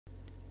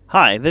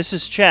Hi, this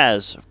is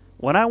Chaz.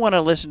 When I want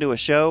to listen to a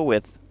show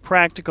with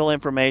practical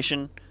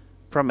information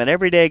from an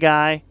everyday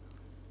guy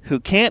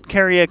who can't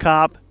carry a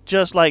cop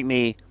just like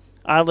me,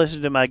 I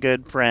listen to my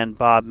good friend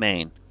Bob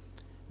Main.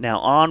 Now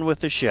on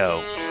with the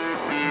show.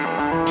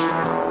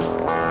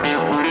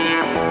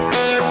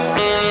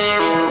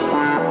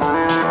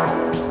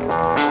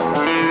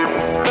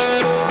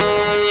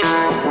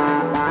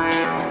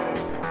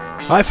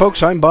 Hi,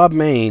 folks, I'm Bob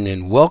Main,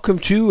 and welcome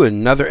to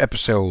another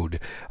episode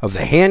of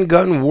the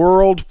Handgun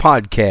World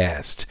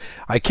Podcast.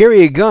 I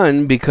carry a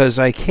gun because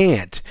I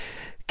can't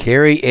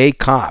carry a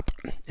cop.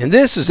 And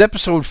this is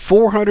episode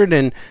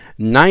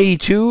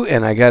 492,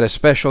 and I got a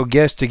special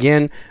guest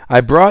again.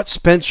 I brought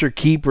Spencer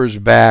Keepers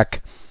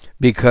back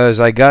because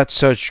I got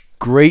such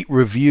great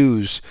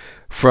reviews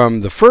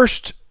from the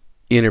first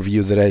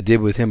interview that I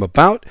did with him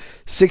about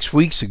 6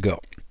 weeks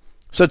ago.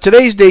 So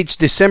today's date's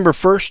December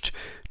 1st,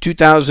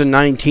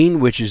 2019,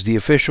 which is the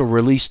official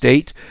release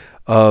date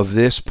of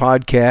this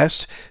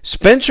podcast.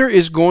 Spencer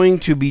is going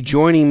to be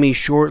joining me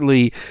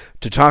shortly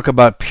to talk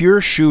about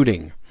pure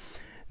shooting.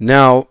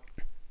 Now,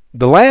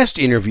 the last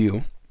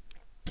interview,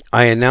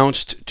 I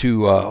announced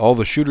to all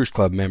the Shooters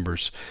Club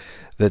members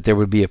that there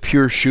would be a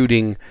pure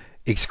shooting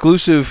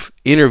exclusive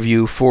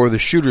interview for the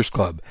Shooters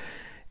Club.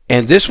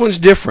 And this one's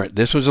different.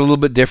 This one's a little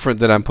bit different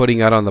that I'm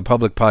putting out on the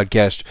public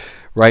podcast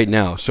right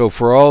now. So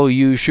for all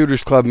you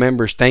Shooters Club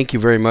members, thank you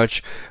very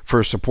much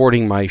for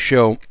supporting my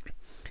show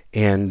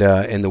and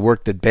the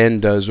work that Ben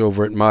does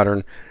over at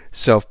Modern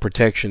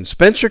Self-Protection.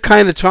 Spencer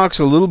kind of talks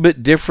a little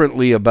bit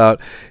differently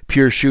about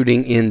pure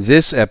shooting in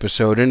this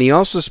episode, and he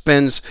also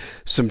spends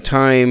some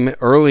time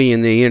early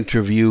in the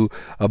interview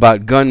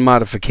about gun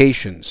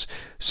modifications.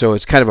 So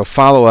it's kind of a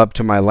follow-up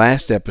to my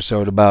last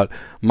episode about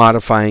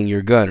modifying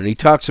your gun. And he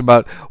talks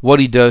about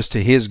what he does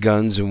to his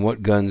guns and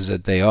what guns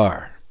that they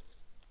are.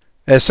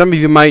 As some of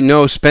you might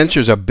know,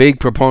 Spencer's a big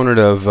proponent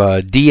of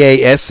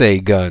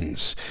DASA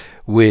guns,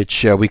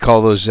 which we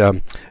call those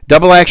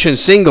double action,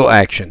 single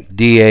action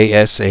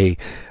DASA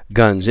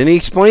guns. And he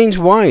explains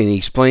why, and he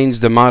explains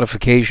the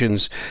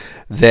modifications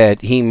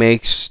that he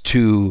makes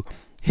to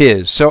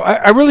his. So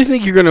I really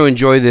think you're going to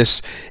enjoy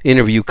this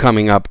interview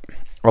coming up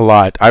a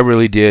lot. I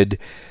really did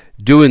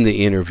doing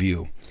the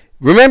interview.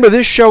 Remember,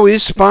 this show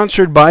is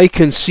sponsored by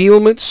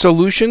Concealment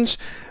Solutions,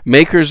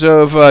 makers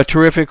of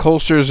terrific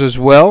holsters as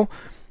well.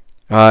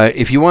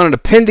 If you want an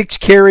appendix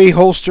carry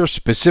holster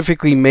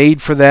specifically made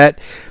for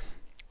that,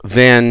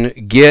 then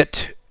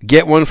get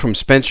one from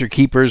Spencer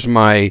Keepers,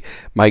 my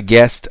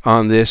guest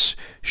on this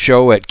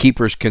show at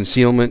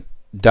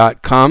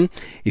keepersconcealment.com.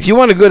 If you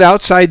want a good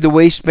outside the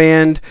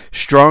waistband,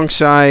 strong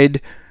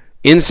side,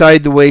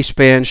 inside the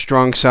waistband,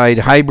 strong side,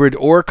 hybrid,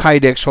 or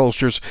Kydex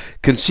holsters,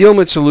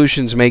 Concealment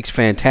Solutions makes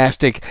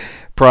fantastic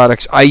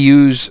products. I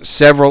use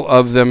several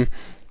of them.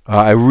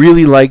 I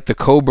really like the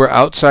Cobra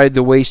outside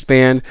the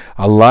waistband.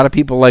 A lot of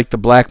people like the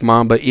Black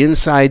Mamba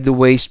inside the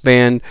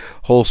waistband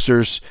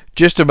holsters.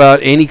 Just about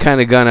any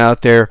kind of gun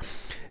out there,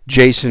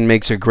 Jason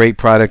makes a great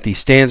product. He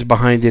stands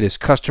behind it. His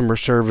customer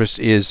service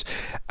is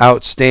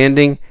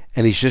outstanding,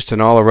 and he's just an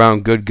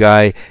all-around good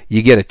guy.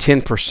 You get a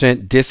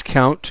 10%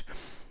 discount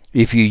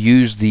if you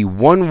use the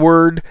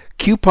one-word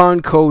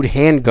coupon code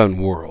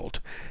HandgunWorld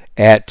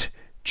at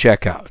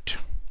checkout.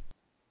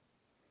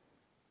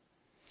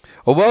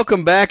 Well,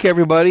 welcome back,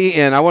 everybody,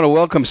 and I want to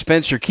welcome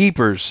Spencer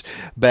Keepers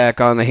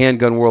back on the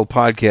Handgun World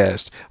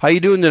podcast. How you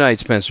doing tonight,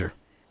 Spencer?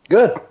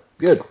 Good.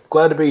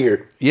 Glad to be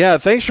here. Yeah,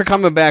 thanks for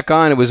coming back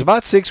on. It was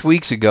about 6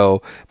 weeks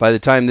ago, by the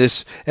time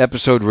this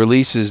episode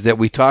releases, that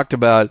we talked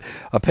about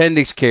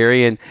appendix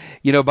carry, and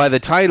by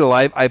the title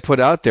I put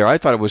out there, I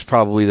thought it was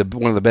probably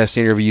one of the best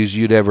interviews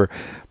you'd ever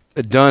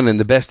done and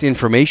the best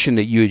information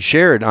that you had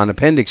shared on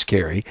appendix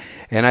carry,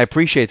 and I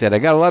appreciate that. I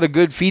got a lot of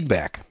good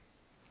feedback.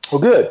 Well,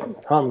 good.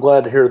 I'm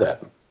glad to hear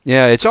that.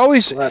 Yeah, it's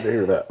always glad to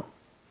hear that.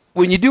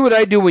 When you do what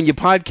I do, when you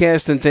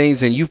podcast and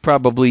things, and you've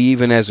probably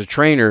even as a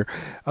trainer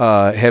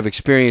have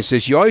experienced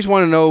this, you always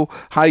want to know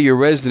how you're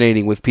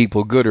resonating with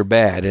people, good or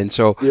bad. And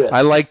so yes.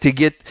 I like to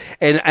get,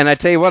 and I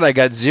tell you what, I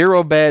got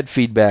zero bad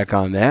feedback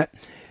on that,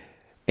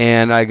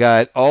 and I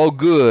got all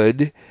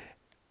good.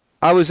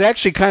 I was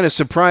actually kind of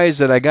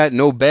surprised that I got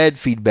no bad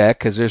feedback,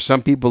 because there's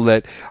some people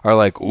that are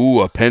like,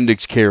 ooh,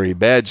 appendix carry,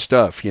 bad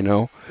stuff,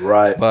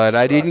 Right. But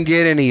I didn't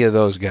get any of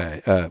those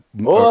guys,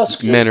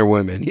 men or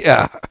women.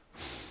 Yeah.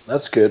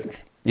 That's good.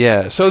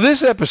 Yeah. So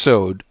this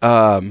episode,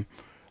 I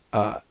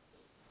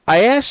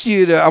want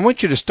you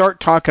to start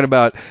talking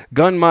about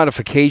gun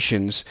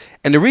modifications,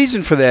 and the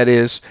reason for that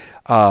is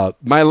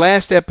my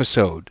last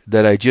episode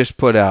that I just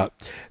put out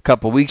a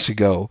couple weeks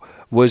ago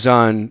was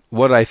on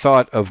what I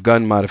thought of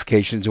gun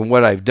modifications and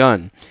what I've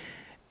done.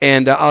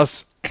 And I'll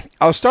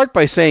start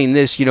by saying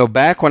this.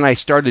 Back when I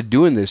started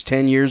doing this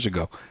 10 years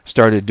ago,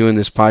 started doing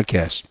this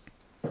podcast,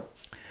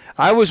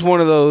 I was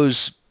one of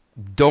those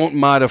don't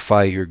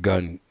modify your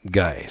gun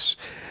guys.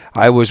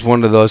 I was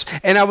one of those.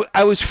 And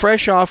I was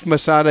fresh off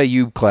Masada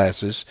Ayub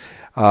classes.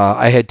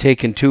 I had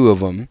taken 2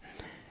 of them.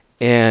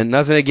 And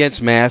nothing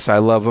against Mass. I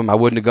love him. I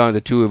wouldn't have gone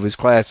to 2 of his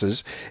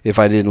classes if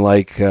I didn't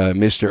like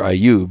Mr.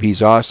 Ayub.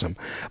 He's awesome.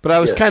 But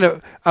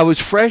I was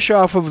fresh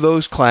off of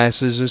those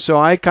classes, and so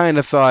I kind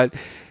of thought,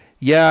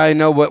 yeah, I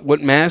know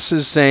what Mass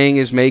is saying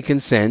is making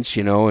sense,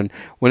 and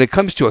when it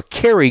comes to a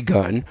carry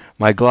gun,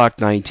 my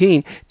Glock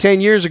 19,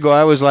 10 years ago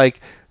I was like,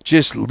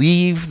 just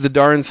leave the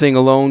darn thing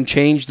alone,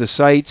 change the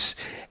sights,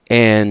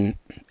 and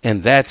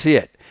that's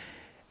it.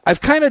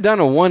 I've kind of done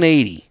a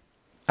 180.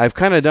 I've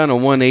kind of done a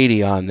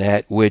 180 on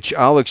that, which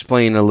I'll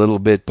explain a little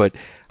bit, but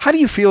how do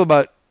you feel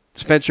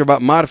Spencer,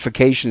 about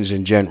modifications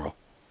in general?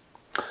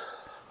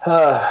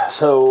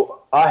 So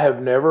I have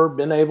never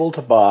been able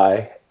to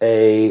buy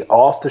a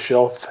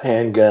off-the-shelf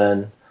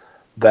handgun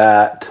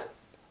that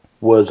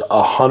was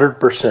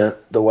 100%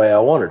 the way I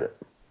wanted it.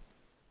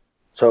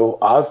 So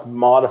I've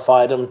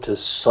modified them to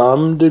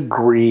some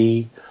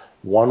degree,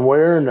 one way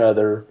or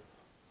another,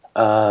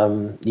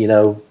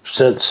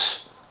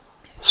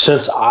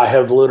 since I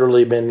have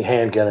literally been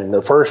handgunning.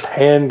 The first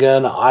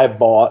handgun I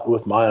bought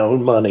with my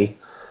own money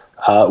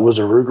was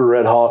a Ruger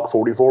Red Hawk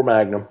 44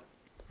 Magnum,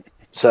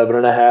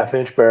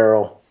 7.5-inch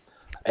barrel.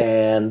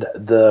 And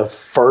the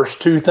first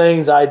 2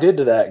 things I did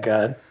to that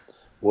gun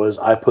was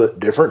I put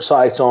different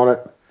sights on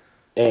it,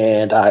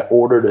 and I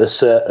ordered a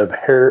set of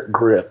Herrick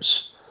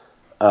grips,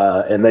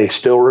 and they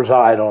still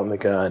reside on the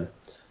gun,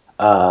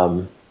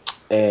 and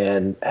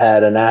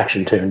had an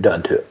action tune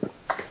done to it.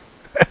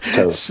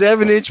 So,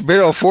 7-inch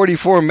barrel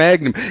 44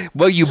 Magnum.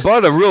 Well, you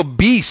bought a real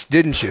beast,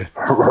 didn't you?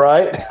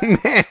 Right?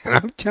 Man,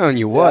 I'm telling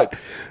you what.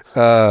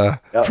 Yeah.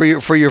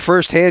 For your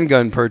first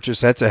handgun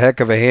purchase, that's a heck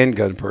of a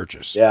handgun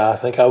purchase. Yeah, I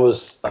think I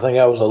was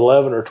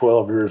 11 or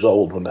 12 years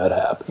old when that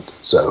happened.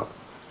 So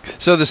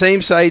the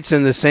same sights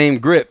and the same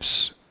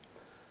grips.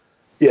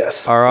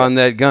 Yes. Are on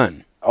that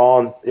gun.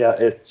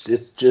 It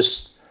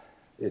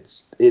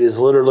is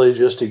literally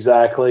just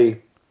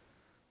exactly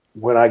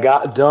when I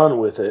got done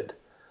with it.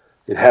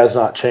 It has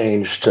not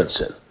changed since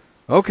then.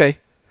 Okay.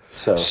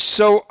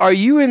 So are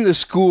you in the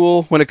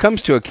school, when it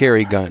comes to a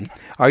carry gun,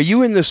 are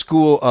you in the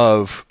school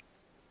of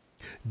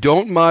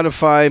don't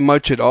modify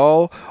much at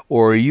all,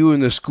 or are you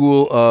in the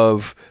school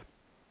of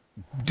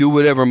do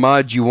whatever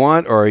mods you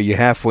want, or are you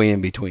halfway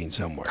in between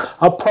somewhere?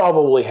 I'm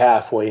probably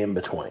halfway in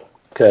between.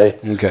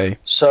 Okay.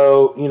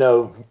 So,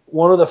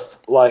 one of the,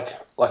 like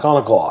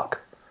on a Glock,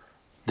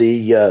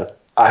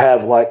 I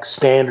have like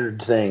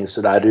standard things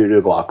that I do to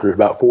a Glock. There's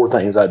about 4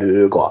 things I do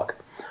to a Glock.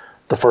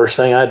 The first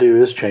thing I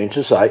do is change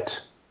the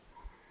sights,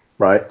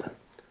 right?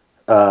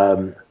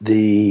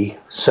 The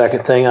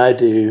second thing I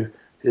do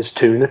is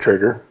tune the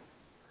trigger.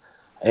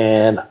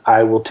 And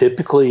I will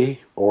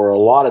typically, or a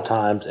lot of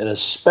times, and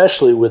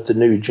especially with the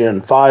new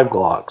Gen 5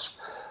 Glocks,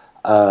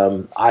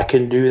 I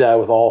can do that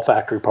with all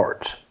factory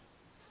parts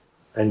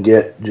and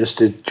get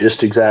just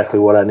exactly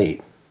what I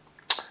need.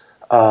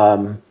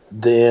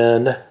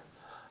 Then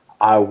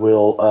I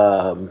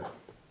will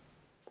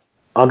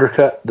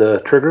undercut the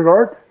trigger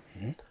guard.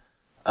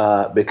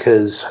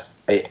 Because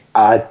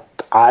I've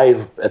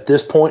at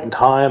this point in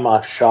time,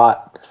 I've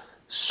shot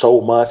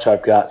so much.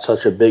 I've got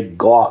such a big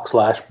Glock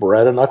 /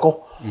 Beretta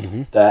knuckle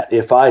that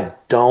if I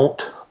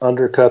don't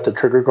undercut the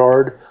trigger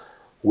guard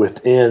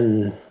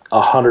within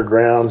 100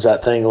 rounds,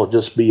 that thing will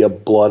just be a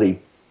bloody,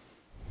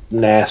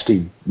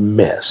 nasty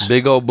mess.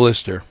 Big old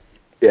blister.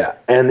 Yeah,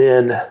 and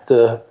then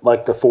the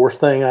 4th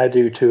thing I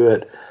do to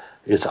it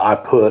is I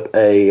put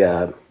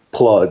a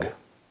plug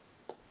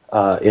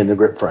in the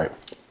grip frame.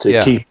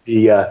 To keep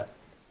the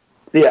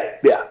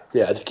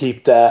to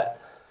keep that,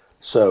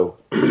 so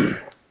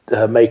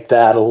make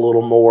that a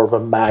little more of a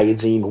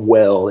magazine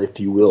well, if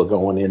you will,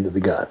 going into the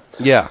gun.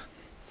 Yeah.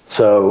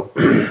 So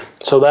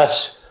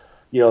that's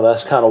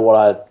that's kind of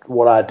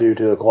what I do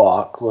to a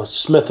Glock. Well,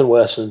 Smith &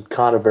 Wesson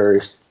kind of very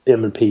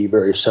M&P,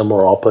 very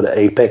similar. I'll put an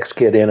Apex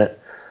kit in it,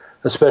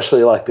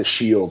 especially like the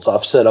shields.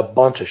 I've set a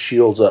bunch of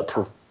shields up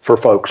for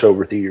folks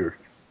over the years.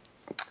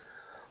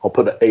 I'll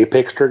put an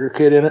Apex trigger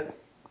kit in it.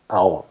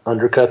 I'll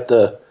undercut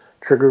the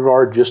trigger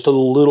guard just a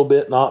little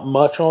bit, not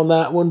much on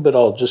that one, but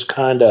I'll just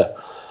kind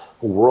of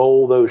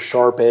roll those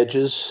sharp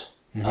edges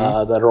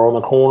that are on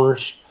the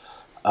corners.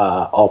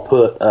 I'll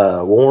put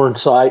Warren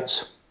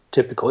sights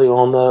typically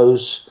on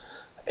those,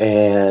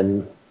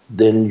 and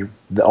then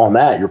on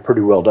that you're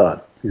pretty well done.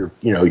 You're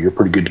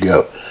pretty good to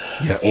go.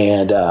 Yeah.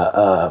 And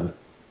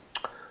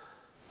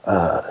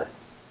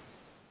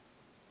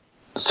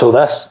so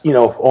that's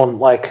on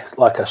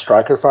like a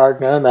striker fired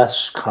gun.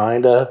 That's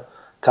kind of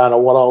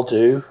what I'll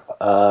do.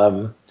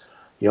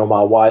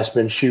 My wife's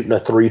been shooting a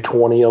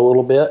 320 a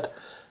little bit,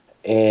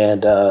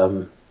 and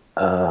on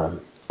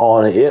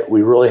it,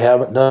 we really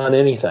haven't done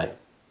anything.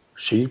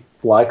 She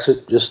likes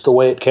it just the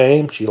way it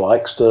came. She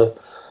likes the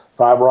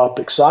fiber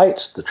optic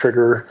sights. The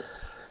trigger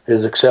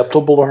is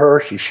acceptable to her.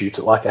 She shoots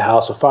it like a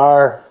house of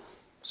fire.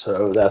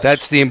 So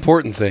that's the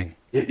important thing.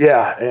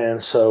 Yeah,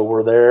 and so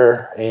we're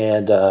there,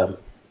 and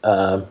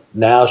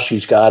now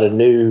she's got a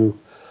new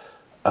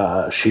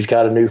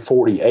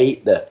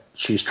 48 that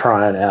she's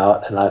trying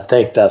out, and I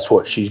think that's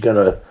what she's going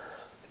to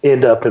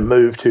end up and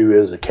move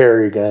to as a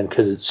carry gun,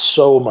 because it's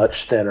so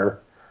much thinner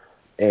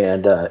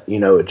and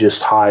it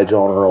just hides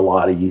on her a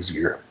lot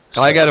easier.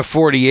 So. I got a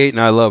 48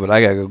 and I love it.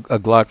 I got a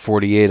Glock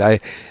 48. I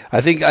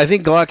think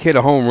Glock hit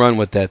a home run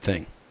with that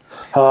thing.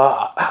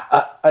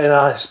 And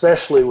I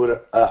especially would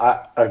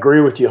I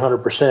agree with you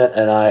 100%,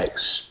 and I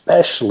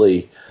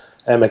especially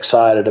am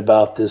excited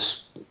about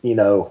this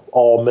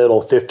all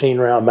metal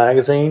 15-round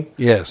magazine.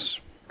 Yes.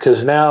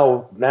 Because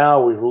now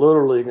we're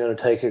literally going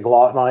to take a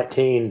Glock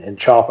 19 and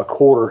chop a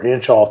 1/4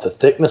 inch off the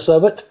thickness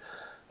of it,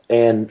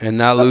 and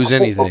not lose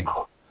anything.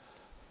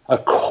 A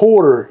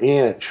 1/4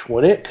 inch,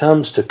 when it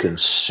comes to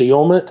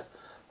concealment,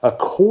 a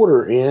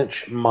 1/4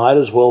 inch might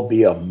as well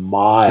be a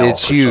mile.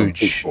 It's for huge.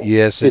 some people.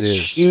 Yes, it is.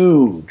 It's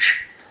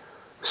huge.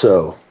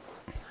 So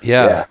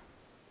yeah.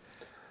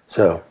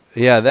 So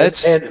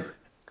that's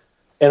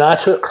and I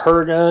took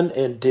her gun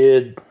and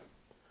did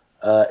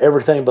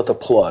everything but the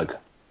plug,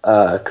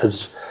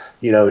 because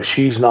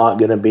she's not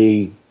going to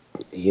be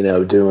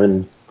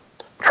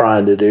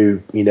trying to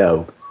do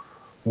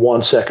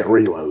 1 second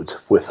reloads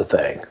with the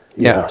thing.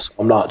 So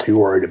I'm not too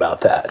worried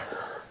about that.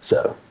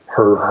 So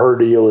her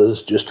deal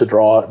is just to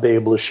draw it, be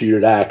able to shoot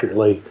it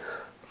accurately,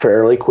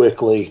 fairly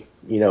quickly,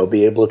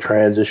 be able to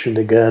transition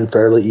the gun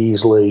fairly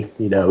easily,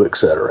 et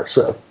cetera.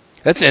 So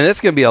that's going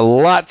to be a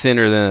lot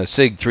thinner than a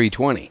SIG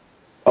 320.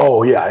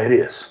 Oh yeah, it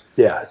is.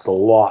 Yeah, it's a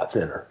lot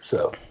thinner.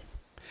 So.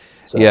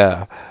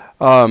 Yeah.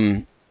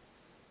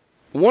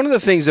 One of the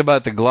things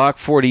about the Glock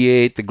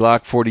 48, the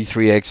Glock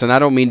 43X, and I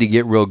don't mean to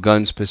get real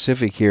gun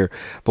specific here,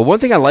 but one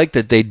thing I like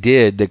that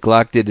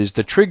Glock did, is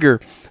the trigger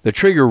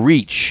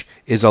reach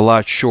is a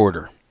lot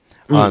shorter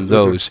on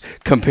those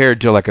compared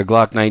to like a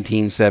Glock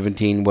 19,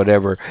 17,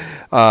 whatever,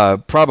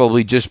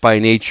 probably just by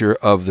nature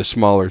of the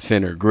smaller,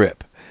 thinner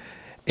grip.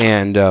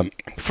 And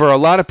for a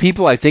lot of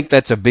people, I think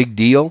that's a big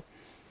deal.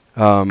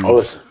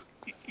 Do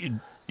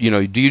you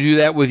do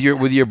that with your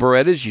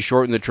Berettas? You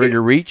shorten the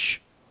trigger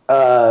reach?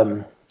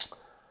 No,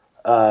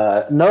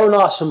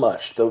 not so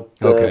much.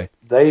 Okay.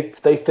 They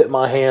fit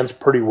my hands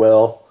pretty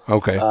well.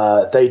 Okay.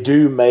 They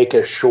do make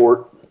a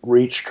short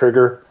reach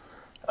trigger.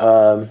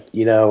 None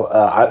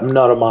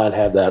of mine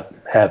have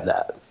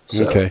that.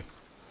 So, okay.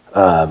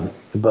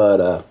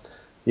 But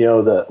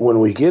when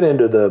we get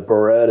into the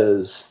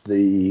Berettas,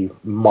 the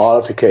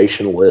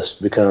modification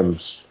list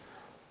becomes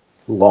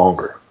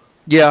longer.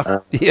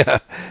 Yeah.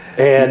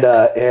 And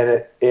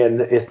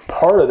it's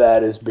part of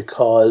that is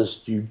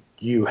because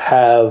you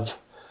have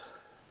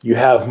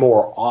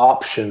more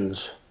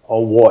options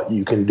on what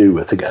you can do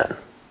with the gun.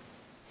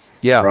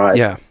 Yeah. Right.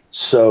 Yeah.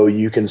 So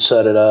you can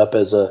set it up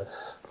as a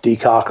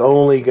decock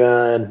only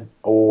gun,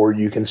 or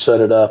you can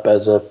set it up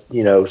as a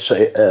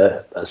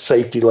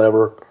safety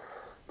lever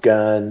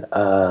gun.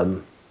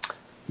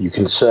 You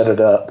can set it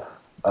up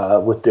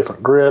with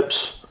different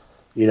grips,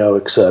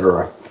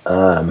 etc.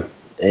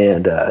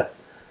 And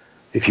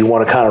if you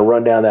want to kind of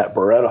run down that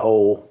Beretta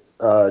hole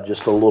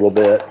just a little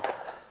bit,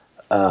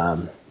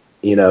 I'm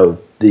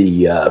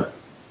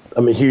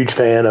a huge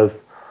fan of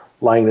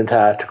Langdon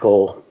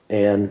Tactical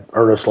and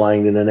Ernest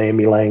Langdon and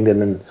Amy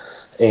Langdon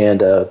and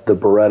the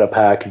Beretta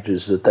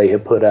packages that they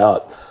have put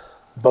out,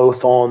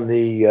 both on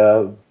the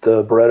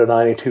Beretta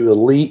 92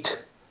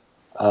 Elite,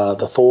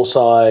 the full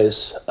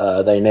size.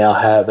 They now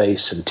have a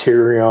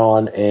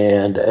Centurion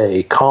and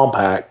a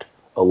compact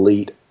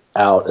Elite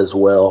out as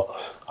well.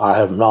 I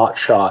have not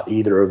shot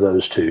either of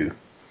those two.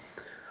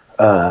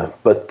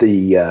 But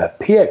the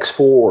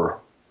PX4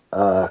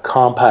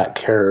 compact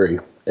carry,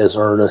 as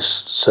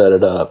Ernest set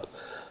it up,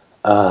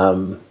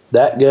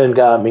 that gun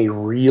got me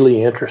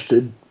really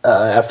interested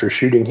after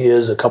shooting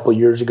his a couple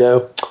years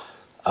ago.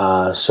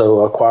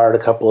 So I acquired a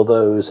couple of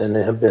those and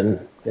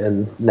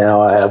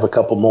now I have a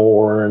couple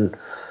more and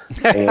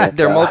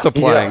they're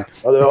multiplying.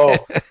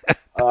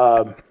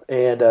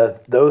 And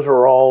those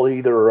are all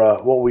either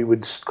what we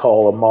would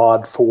call a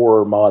Mod 4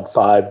 or Mod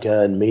 5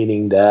 gun,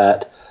 meaning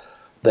that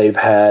they've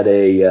had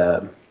a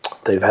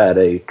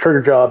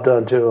trigger job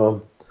done to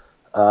them.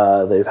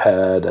 They've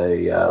had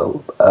a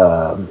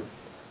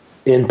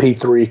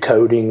NP3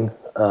 coating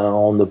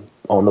on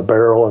the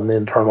barrel and the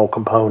internal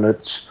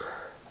components.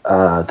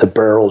 The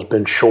barrel's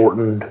been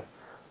shortened.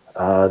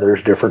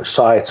 There's different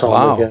sights on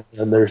the gun,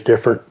 and there's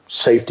different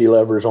safety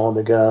levers on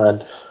the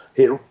gun.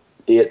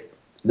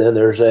 Then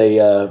there's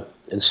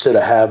instead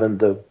of having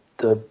the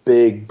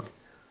big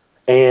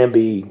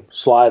ambi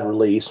slide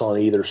release on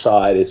either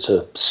side, it's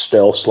a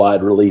stealth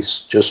slide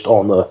release just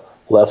on the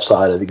left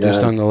side of the gun.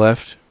 Just on the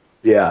left?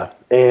 Yeah.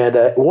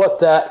 And what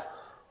that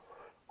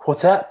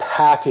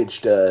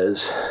package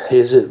does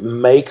is it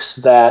makes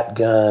that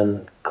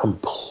gun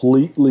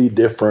completely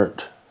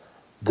different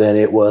than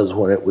it was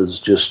when it was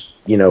just,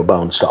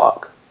 bone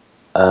stock.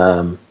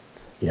 Of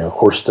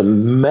course, the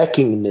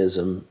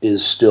mechanism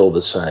is still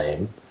the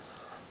same,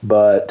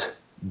 but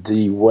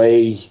the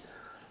way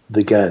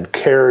the gun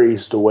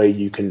carries, the way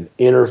you can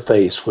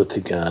interface with the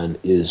gun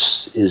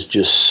is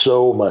just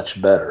so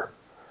much better.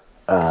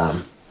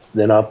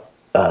 Then I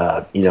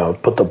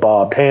put the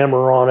bobbed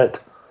hammer on it.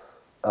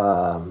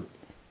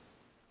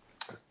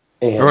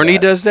 And, Ernie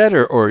does that,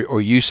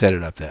 or you set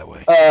it up that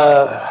way?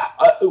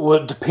 Well,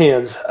 it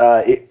depends.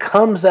 It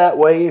comes that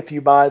way if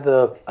you buy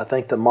I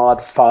think the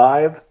Mod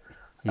 5.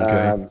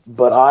 Okay.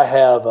 But I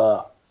have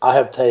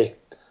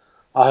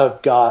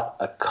got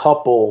a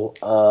couple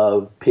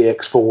of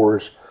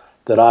PX4s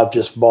that I've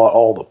just bought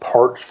all the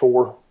parts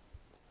for,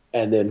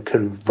 and then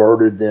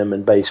converted them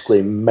and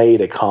basically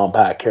made a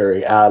compact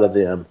carry out of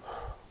them.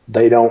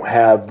 They don't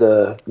have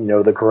the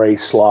gray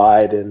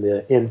slide and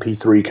the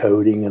NP3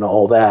 coating and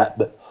all that,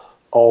 but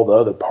all the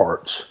other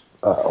parts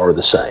are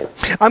the same.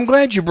 I'm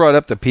glad you brought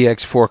up the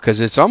PX4 because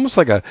it's almost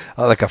like a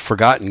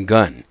forgotten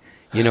gun.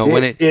 So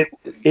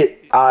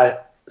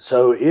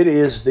it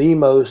is the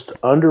most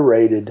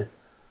underrated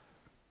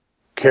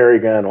carry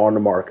gun on the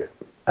market,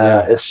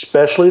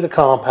 especially the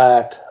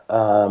compact.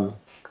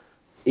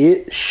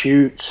 It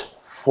shoots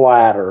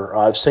flatter.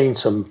 I've seen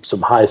some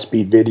high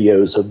speed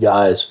videos of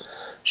guys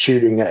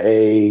shooting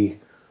a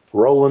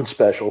Roland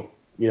Special,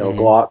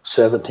 Glock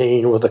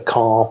 17 with a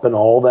comp and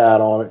all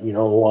that on it,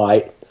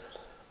 light,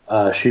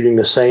 shooting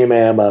the same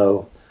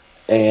ammo,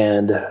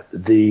 and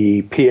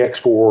the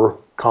PX4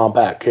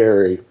 compact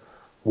carry,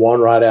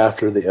 one right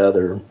after the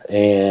other,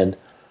 and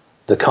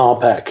the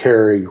compact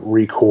carry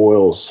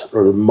recoils,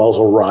 or the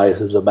muzzle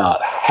rises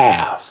about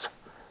half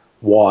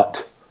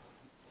what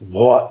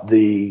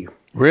the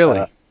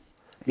Really?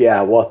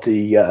 what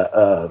the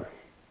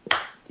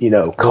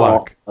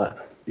Glock.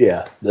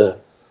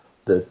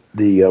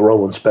 the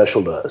Roland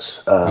Special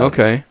does.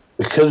 Okay.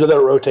 Because of that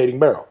rotating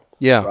barrel.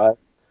 Yeah. Right.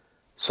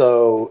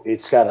 So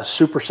it's got a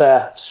super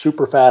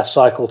fast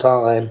cycle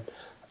time,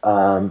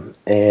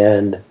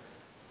 and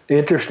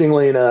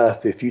interestingly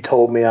enough, if you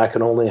told me I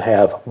could only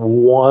have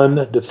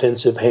one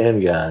defensive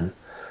handgun,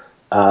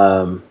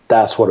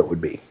 that's what it would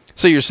be.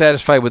 So you're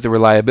satisfied with the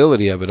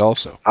reliability of it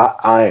also?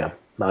 I am.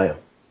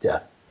 Yeah.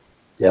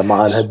 Yeah,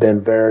 mine have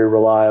been very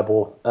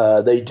reliable.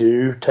 They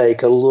do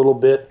take a little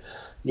bit,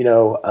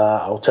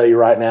 I'll tell you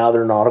right now,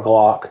 they're not a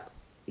Glock.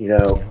 You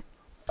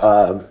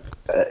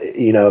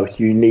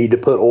need to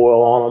put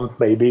oil on them,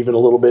 maybe even a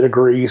little bit of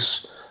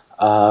grease.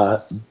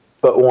 But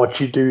once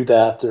you do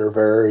that, they're a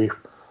very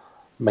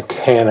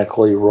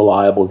mechanically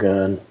reliable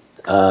gun.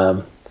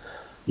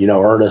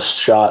 Ernest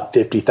shot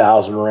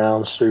 50,000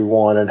 rounds through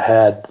one and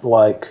had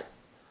I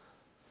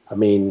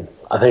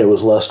think it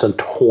was less than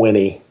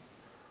 20,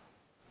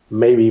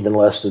 maybe even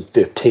less than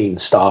 15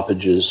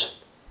 stoppages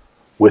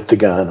with the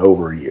gun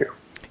over a year.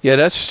 Yeah,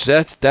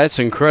 that's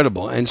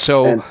incredible. And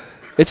so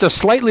it's a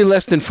slightly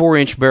less than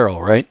 4-inch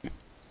barrel, right?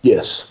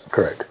 Yes,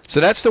 correct.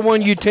 So that's the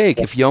one you take.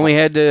 If you only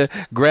had to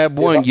grab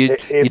one, you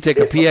take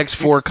a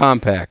PX4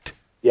 compact.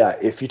 Yeah,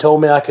 if you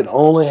told me I could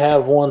only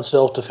have one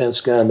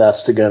self-defense gun,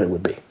 that's the gun it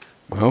would be.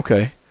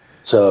 Okay.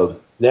 So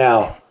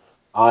now,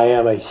 I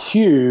am a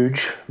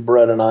huge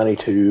Beretta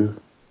 92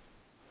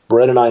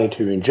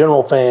 in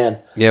general fan.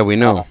 Yeah, we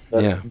know.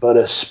 But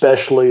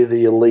especially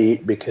the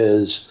Elite,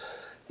 because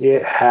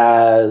it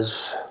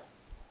has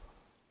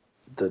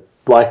the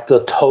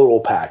total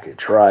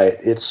package, right?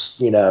 It's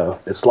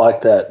it's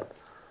like that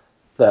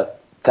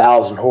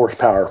 1,000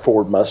 horsepower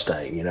Ford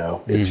Mustang.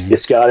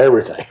 It's got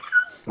everything,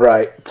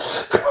 right?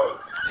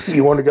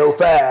 You want to go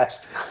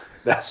fast,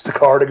 that's the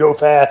car to go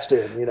fast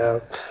in,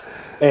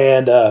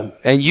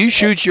 And you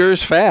shoot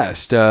yours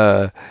fast.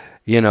 You're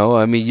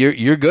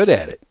good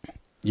at it.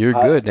 You're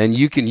good, and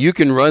you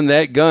can run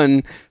that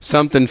gun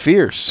something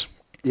fierce.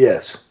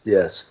 Yes.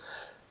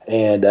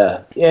 And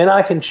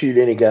I can shoot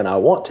any gun I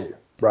want to,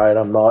 right?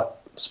 I'm not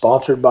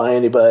sponsored by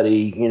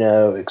anybody,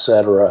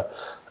 etc.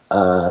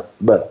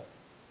 But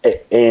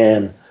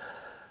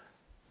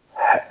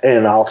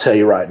I'll tell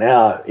you right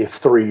now, if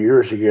 3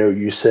 years ago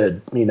you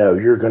said,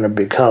 you're going to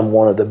become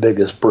one of the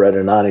biggest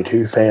Beretta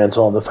 92 fans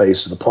on the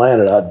face of the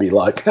planet, I'd be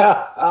like,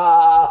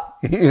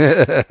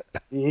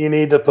 you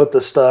need to put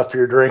the stuff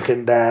you're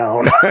drinking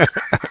down.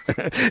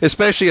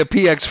 Especially a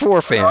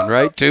PX4 fan,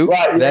 right? Too.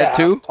 Right, that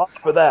too. On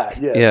top of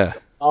that, yes. Yeah.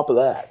 On top of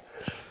that,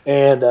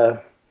 and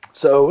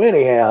so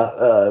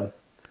anyhow,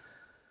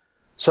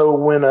 so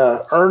when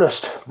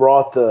Ernest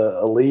brought the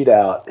Elite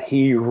out,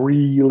 he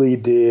really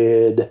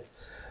did.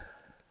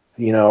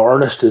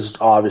 Ernest is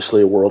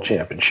obviously a world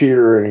champion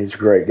shooter, and he's a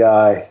great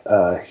guy.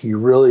 He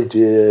really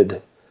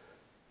did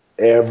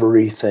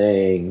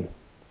everything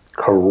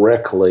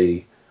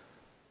correctly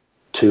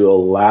to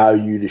allow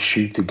you to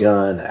shoot the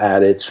gun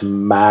at its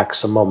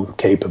maximum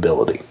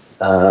capability.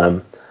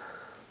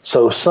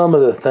 So some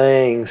of the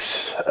things,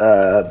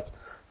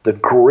 the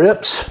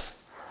grips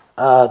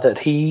that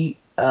he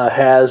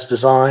has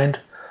designed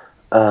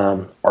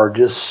are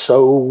just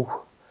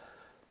so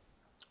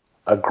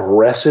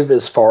aggressive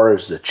as far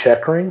as the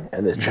checkering,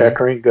 and the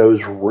checkering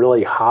goes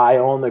really high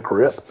on the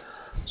grip,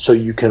 so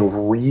you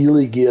can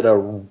really get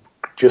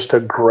just a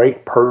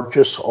great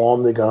purchase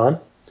on the gun.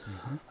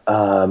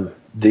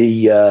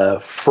 The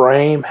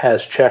frame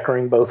has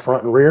checkering both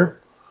front and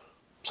rear,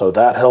 so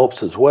that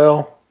helps as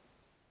well.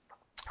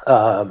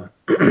 Then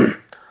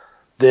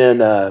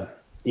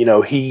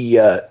he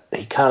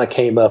kind of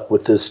came up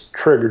with this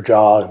trigger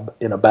job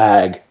in a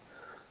bag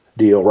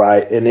deal,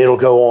 right? And it'll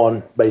go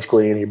on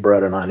basically any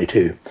Beretta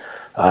 92.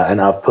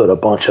 And I've put a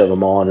bunch of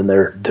them on, and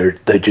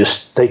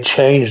they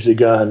change the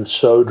gun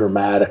so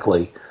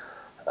dramatically.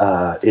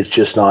 It's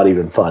just not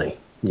even funny,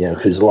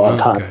 because a lot of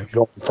times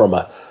you're going from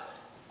a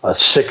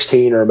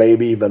 16 or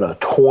maybe even a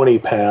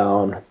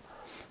 20-pound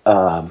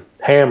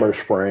hammer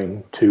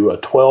spring to a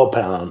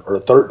 12-pound or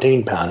a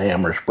 13-pound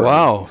hammer spring.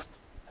 Wow.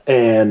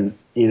 And,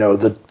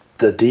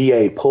 the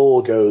DA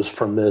pull goes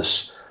from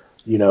this,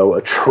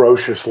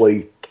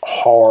 atrociously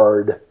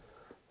hard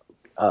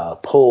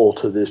pull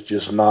to this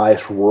just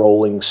nice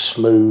rolling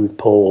smooth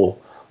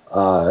pull,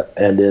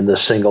 and then the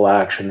single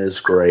action is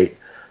great.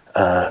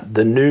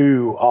 The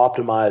new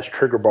optimized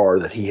trigger bar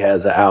that he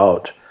has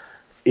out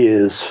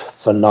is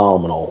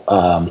phenomenal.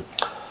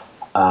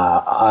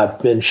 I've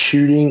been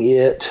shooting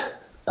it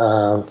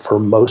for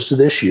most of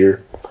this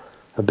year.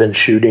 I've been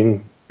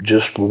shooting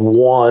just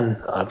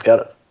one. I've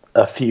got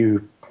a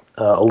few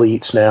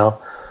elites now,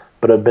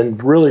 but I've been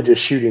really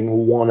just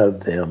shooting one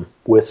of them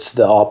with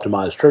the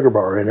optimized trigger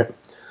bar in it.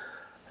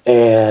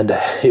 And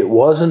it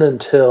wasn't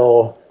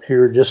until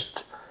here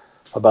just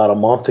about a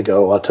month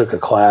ago I took a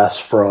class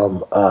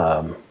from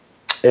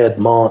Ed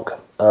Monk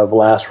of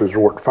Last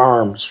Resort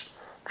Farms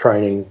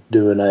training,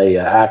 doing a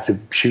active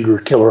shooter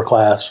killer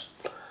class.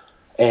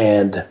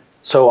 And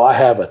so I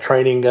have a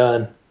training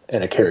gun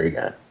and a carry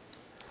gun.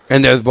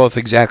 And they're both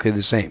exactly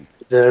the same.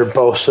 They're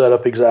both set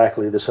up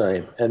exactly the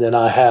same. And then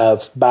I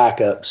have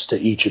backups to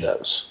each of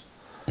those.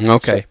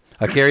 Okay.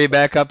 A carry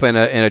backup and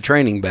a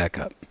training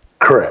backup.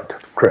 Correct.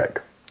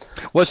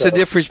 What's the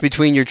difference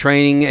between your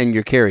training and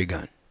your carry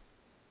gun?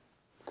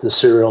 The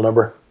serial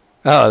number.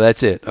 Oh,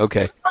 that's it.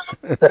 Okay.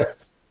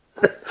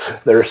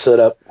 They're set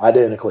up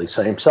identically.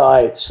 Same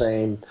sight,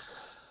 same...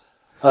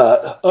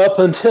 up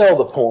until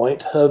the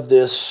point of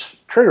this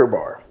trigger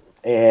bar.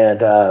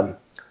 And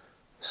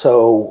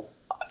so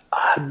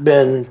I've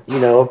been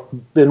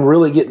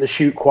really getting to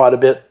shoot quite a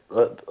bit,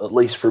 at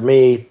least for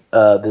me,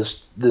 this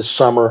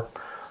summer.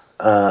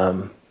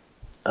 And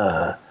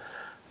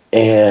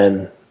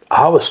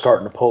I was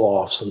starting to pull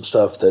off some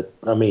stuff that,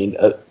 when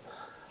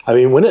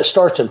it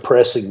starts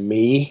impressing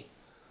me,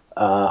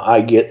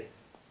 I get,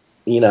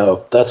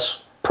 that's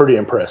pretty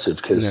impressive,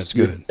 because that's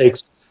good.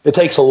 It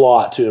takes a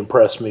lot to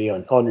impress me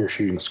on your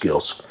shooting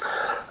skills.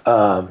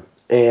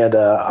 And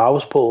I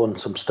was pulling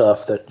some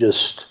stuff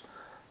that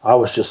I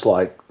was just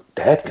like,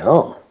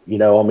 dadgum.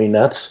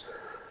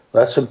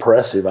 That's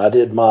impressive. I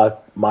did my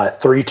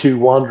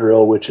 3-2-1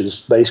 drill, which is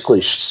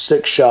basically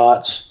 6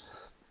 shots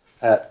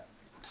at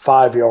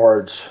 5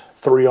 yards,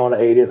 3 on an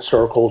 8-inch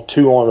circle,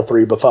 2 on a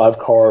 3x5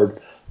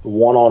 card,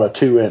 1 on a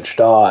 2-inch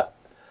dot.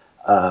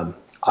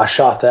 I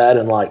shot that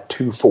in like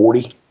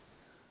 240.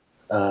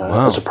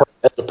 Wow. As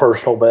a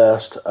personal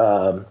best.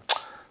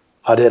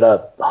 I did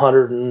a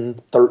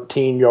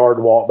 113-yard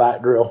walk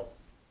back drill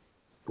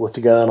with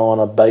the gun on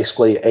a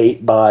basically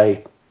 8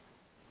 by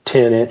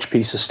 10-inch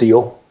piece of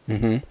steel.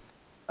 Mm-hmm.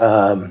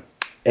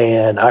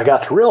 And I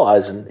got to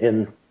realizing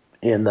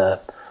in the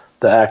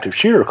active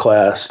shooter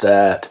class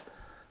that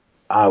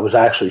I was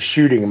actually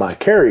shooting my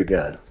carry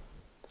gun.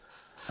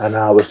 And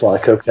I was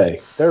like,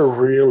 okay, there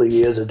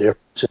really is a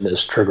difference in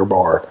this trigger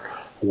bar,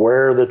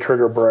 where the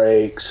trigger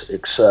breaks,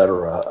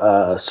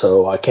 etc.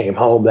 So I came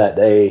home that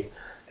day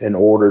and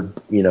ordered,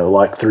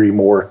 like 3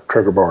 more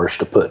trigger bars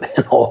to put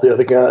in all the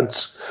other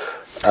guns.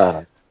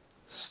 The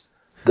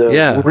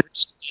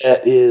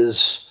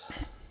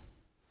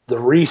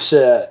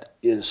reset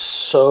is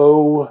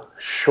so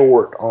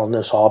short on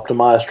this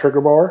optimized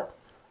trigger bar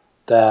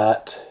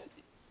that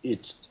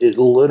it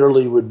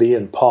literally would be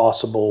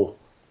impossible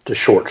to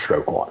short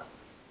stroke on.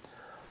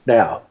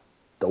 Now,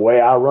 the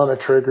way I run a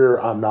trigger,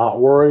 I'm not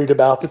worried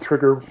about the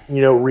trigger,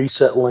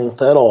 reset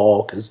length at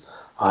all, because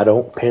I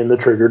don't pin the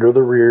trigger to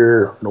the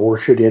rear, nor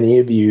should any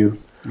of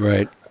you.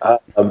 Right.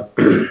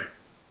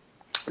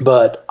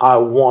 But I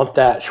want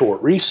that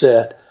short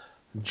reset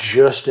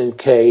just in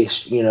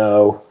case, I'm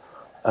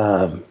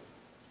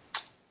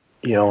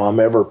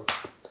ever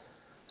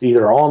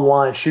either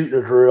online shooting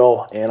a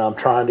drill and I'm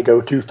trying to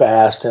go too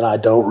fast and I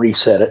don't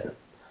reset it,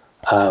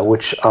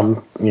 which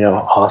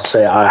I'll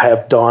say I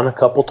have done a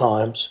couple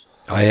times.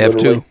 I have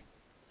too.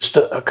 Just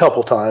a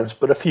couple times,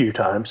 but a few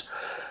times.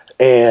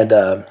 And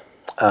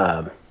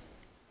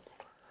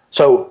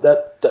so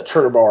that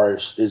trigger bar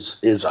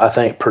is I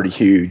think pretty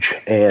huge,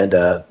 and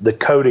the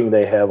coating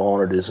they have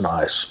on it is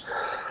nice.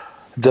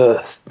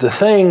 The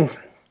thing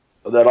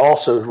that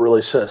also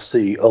really sets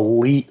the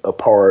Elite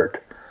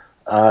apart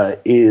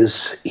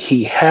is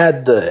he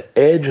had the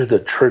edge of the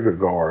trigger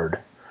guard,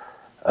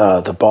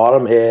 the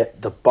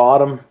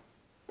bottom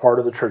part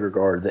of the trigger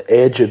guard, the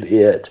edge of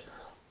it.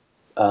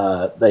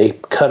 They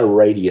cut a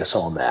radius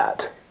on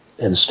that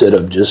instead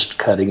of just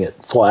cutting it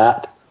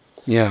flat.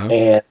 Yeah.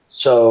 And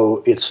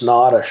so it's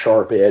not a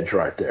sharp edge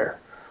right there.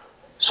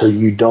 So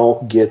you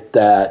don't get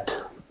that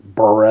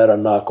Beretta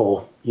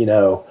knuckle,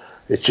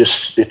 it's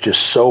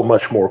just so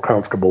much more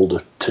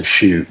comfortable to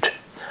shoot.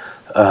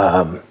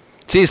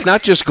 See, it's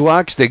not just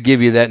Glocks that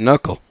give you that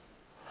knuckle.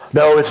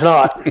 No, it's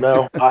not.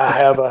 No, I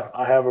have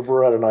a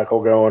Beretta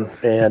knuckle going,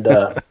 and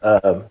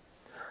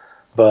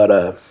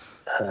but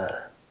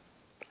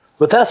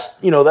but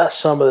that's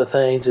some of the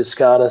things. It's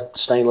got a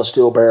stainless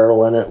steel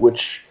barrel in it,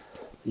 which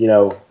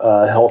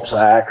helps the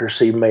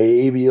accuracy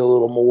maybe a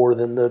little more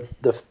than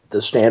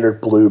the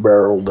standard blue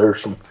barrel.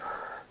 There's some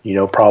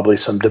probably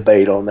some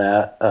debate on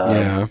that.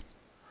 Yeah.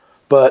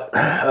 But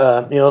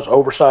it's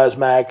oversized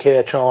mag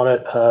catch on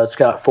it. It's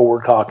got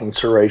forward cocking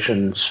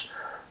serrations,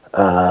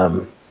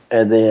 and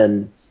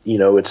then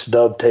it's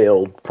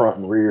dovetailed front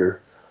and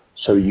rear,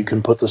 so you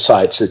can put the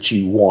sights that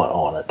you want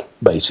on it,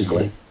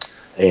 basically. Mm-hmm.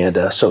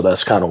 And so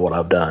that's kind of what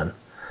I've done.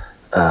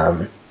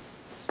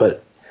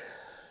 But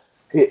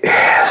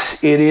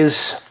it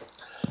is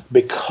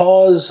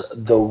because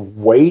the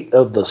weight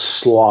of the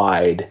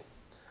slide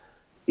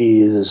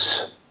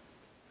is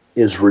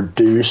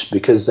reduced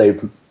because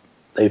they've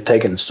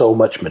taken so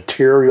much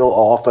material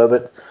off of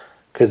it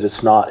because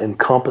it's not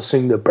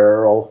encompassing the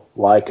barrel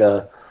like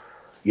a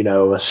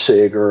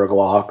SIG or a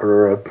Glock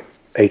or a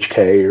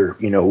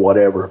HK or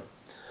whatever.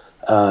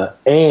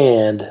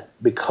 And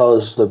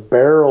because the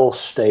barrel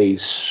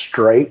stays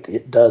straight,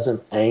 it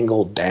doesn't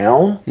angle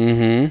down.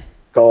 Mm-hmm.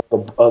 All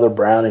the other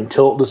Browning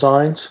tilt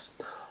designs,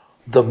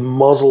 the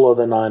muzzle of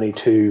the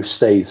 92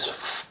 stays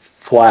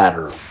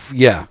flatter.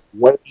 Yeah.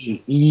 Way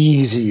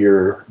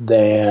easier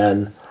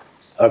than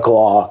a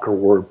Glock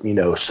or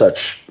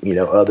such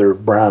other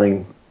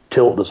Browning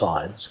tilt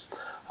designs.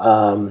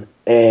 And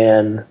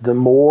the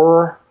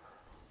more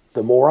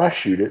I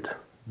shoot it,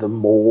 the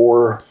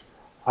more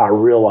I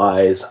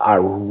realize I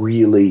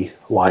really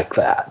like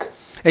that.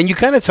 And you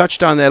kind of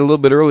touched on that a little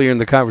bit earlier in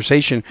the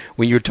conversation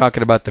when you were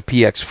talking about the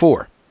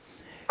PX4.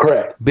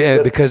 Correct.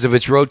 Because of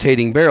its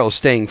rotating barrel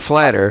staying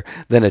flatter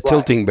than a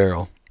tilting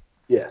barrel.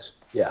 Yes,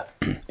 yeah.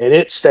 And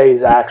it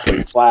stays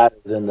actually flatter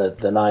than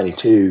the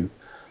 92,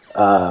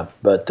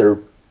 but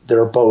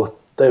they're both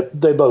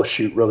they both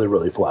shoot really,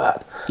 really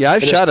flat. Yeah,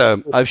 I've shot a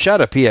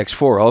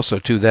PX4 also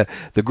too. The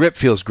grip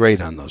feels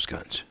great on those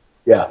guns.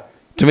 Yeah.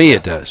 To me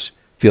it does.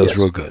 Feels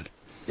real good.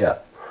 Yeah.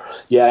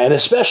 Yeah, and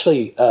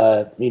especially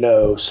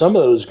some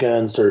of those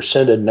guns are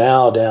sending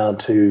now down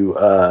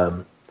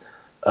to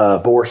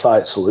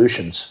Boresight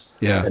Solutions.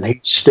 Yeah. And he's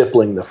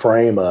stippling the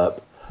frame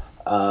up.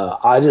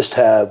 I just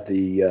have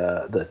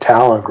the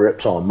Talon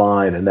grips on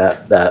mine, and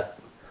that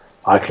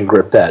I can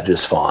grip that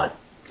just fine.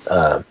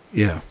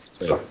 Yeah.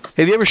 So.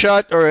 Have you ever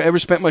shot or ever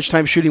spent much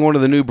time shooting one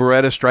of the new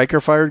Beretta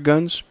striker-fired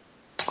guns?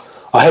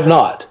 I have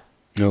not.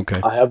 Okay.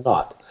 I have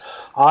not.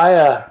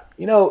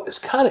 It's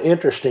kind of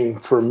interesting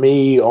for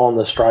me on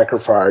the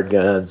striker-fired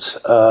guns.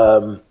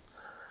 And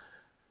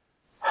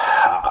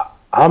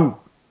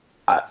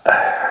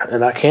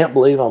I can't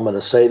believe I'm going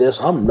to say this.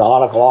 I'm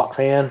not a Glock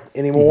fan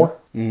anymore.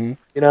 Mm-hmm.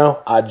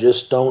 I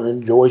just don't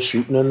enjoy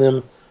shooting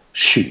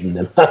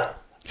them.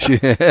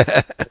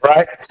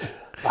 Right?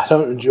 I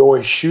don't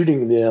enjoy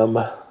shooting them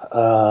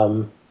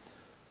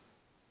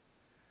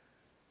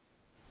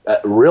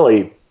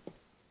really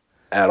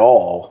at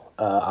all.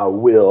 I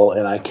will,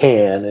 and I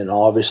can, and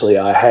obviously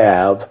I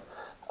have.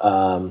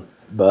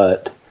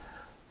 But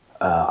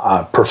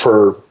I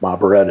prefer my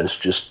Berettas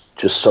just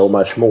so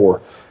much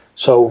more.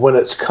 So when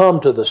it's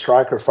come to the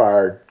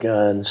striker-fired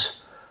guns,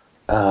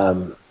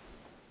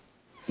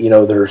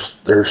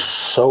 there's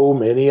so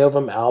many of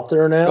them out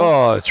there now.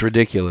 Oh, it's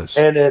ridiculous.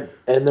 And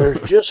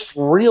there's just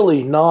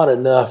really not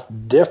enough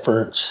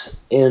difference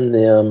in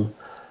them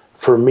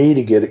for me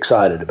to get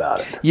excited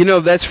about it.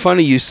 That's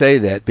funny you say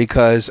that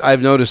because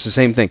I've noticed the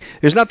same thing.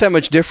 There's not that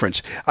much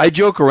difference. I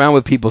joke around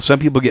with people. Some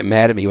people get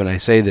mad at me when I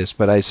say this,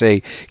 but I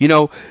say,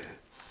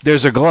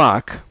 there's a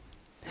Glock,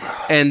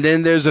 and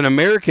then there's an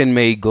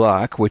American-made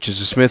Glock, which is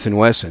a Smith &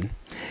 Wesson.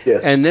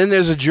 Yes. And then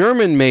there's a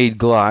German-made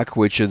Glock,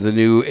 which is the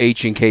new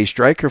H&K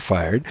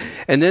striker-fired.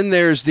 And then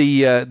there's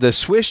the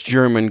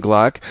Swiss-German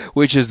Glock,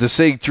 which is the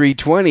SIG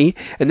 320.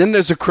 And then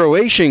there's a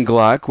Croatian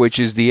Glock, which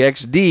is the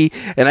XD.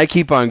 And I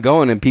keep on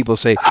going, and people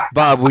say,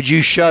 Bob, would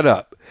you shut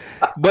up?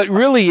 But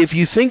really, if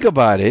you think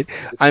about it,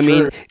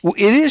 it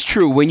is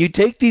true. When you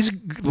take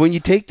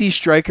these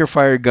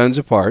striker-fired guns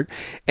apart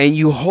and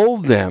you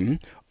hold them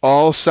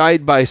all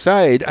side by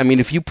side,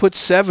 if you put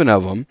 7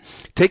 of them,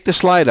 take the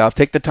slide off,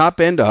 take the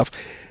top end off,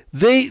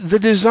 the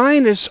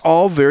design is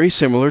all very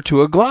similar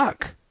to a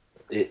Glock.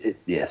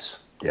 Yes.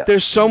 Yeah.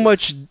 There's so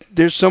much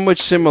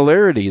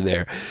similarity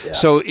there. Yeah.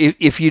 So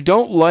if you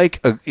don't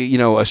like a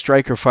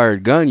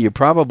striker-fired gun, you're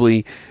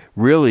probably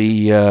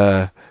really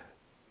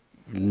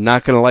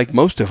not going to like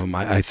most of them.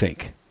 I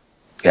think.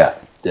 Yeah.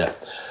 Yeah.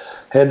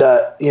 And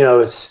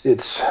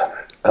it's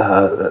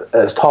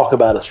as talk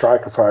about a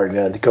striker-fired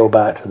gun, to go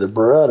back to the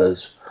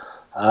Berettas,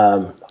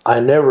 I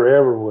never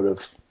ever would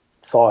have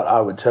thought I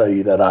would tell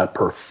you that I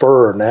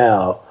prefer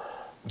now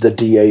the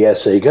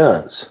DASA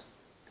guns.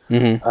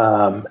 Mm-hmm.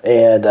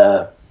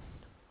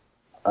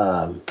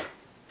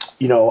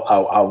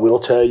 I will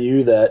tell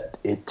you that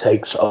it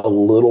takes a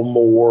little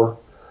more,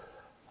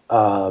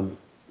 and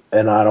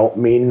I don't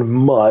mean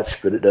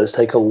much, but it does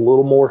take a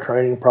little more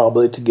training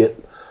probably to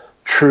get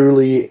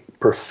truly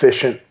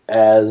proficient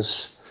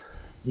as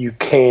you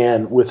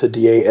can with a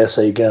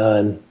DASA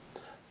gun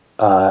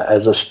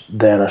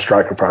than a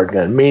striker fired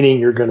gun, meaning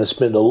you're going to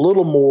spend a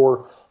little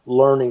more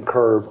learning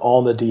curve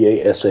on the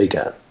DASA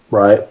gun,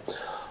 right?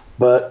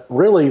 But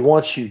really,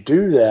 once you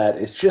do that,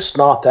 it's just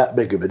not that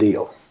big of a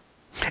deal.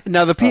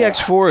 Now, the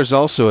PX4 is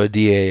also a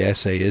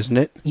DASA, isn't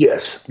it?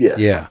 Yes, yes.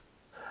 Yeah.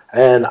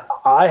 And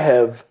I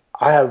have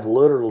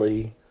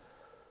literally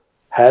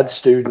had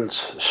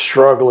students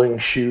struggling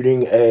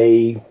shooting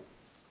a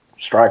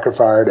striker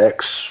fired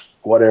X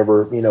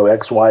whatever,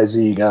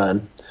 XYZ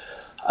gun,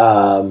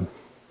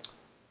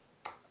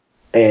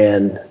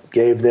 and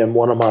gave them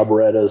one of my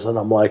Berettas, and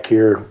I'm like,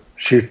 here,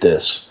 shoot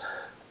this.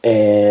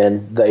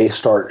 And they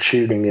start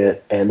shooting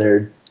it, and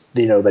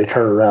they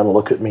turn around and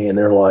look at me, and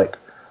they're like,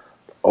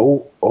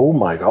 oh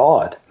my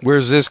God.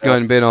 Where's this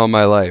gun been all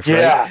my life,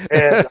 yeah, right?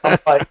 And I'm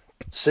like,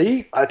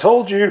 see, I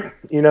told you,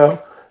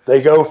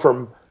 they go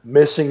from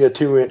missing a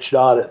 2-inch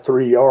dot at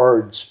 3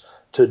 yards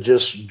to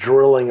just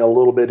drilling a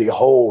little bitty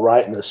hole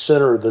right in the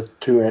center of the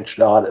 2-inch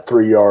dot at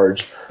 3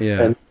 yards.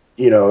 Yeah. And,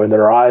 and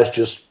their eyes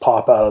just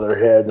pop out of their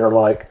head, and they're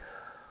like,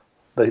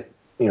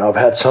 I've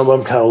had some of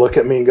them kind of look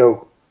at me and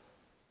go,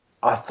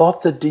 I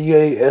thought the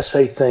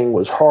DASA thing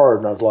was hard.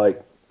 And I was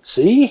like,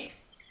 see?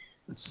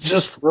 It's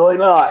just really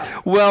not.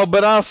 Well,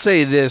 but I'll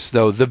say this,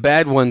 though. The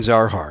bad ones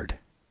are hard.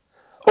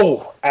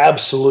 Oh,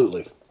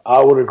 absolutely.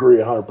 I would agree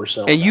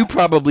 100%. And you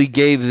probably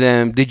gave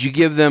them, did you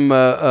give them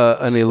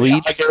an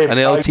Elite, an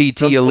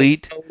LTT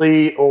Elite?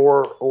 Elite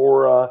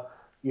or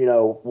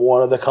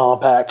one of the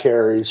compact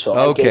carries. So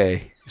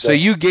okay. So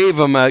you gave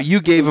them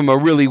a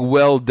really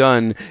well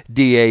done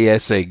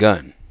DASA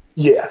gun.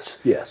 Yes.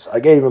 I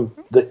gave them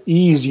the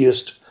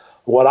easiest,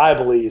 what I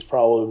believe is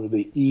probably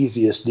the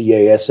easiest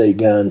DASA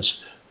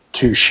guns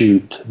to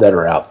shoot that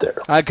are out there.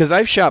 Because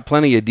I've shot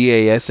plenty of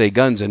DASA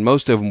guns, and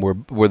most of them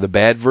were the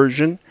bad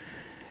version,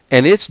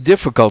 and it's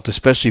difficult,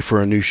 especially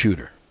for a new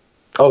shooter.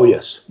 Oh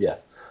yes, yeah.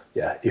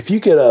 If you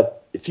get a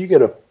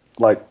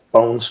like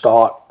bone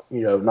stock,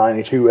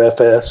 92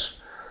 FS,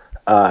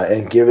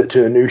 and give it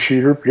to a new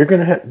shooter,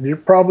 you're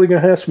probably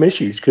gonna have some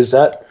issues, because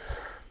that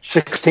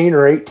 16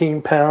 or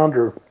 18 pound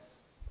or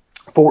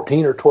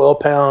 14 or 12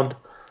 pound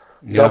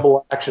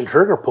double action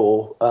trigger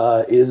pull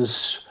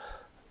is,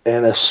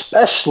 and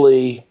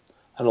especially,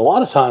 and a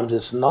lot of times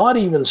it's not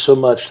even so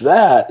much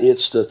that,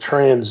 it's the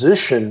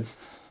transition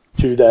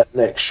to that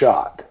next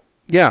shot.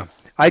 Yeah.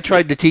 I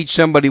tried to teach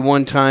somebody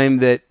one time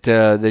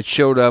that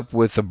showed up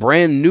with a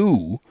brand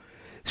new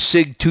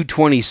SIG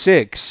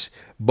 226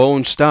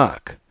 bone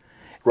stock.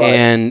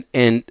 Right.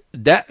 And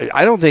that,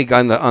 I don't think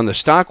on the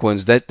stock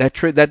ones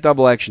that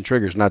double action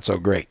trigger is not so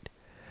great.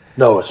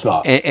 No, it's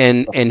not.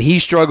 And he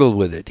struggled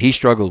with it.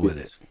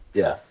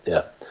 Yeah.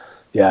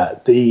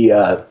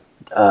 The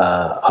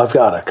I've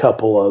got a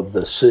couple of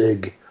the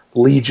SIG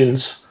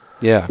Legions.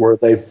 Yeah. Where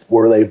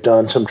they've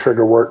done some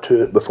trigger work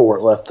to it before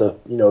it left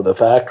the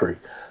factory,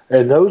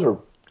 and those are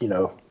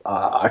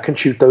I can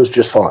shoot those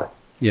just fine.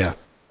 Yeah.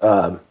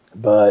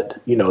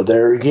 But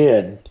there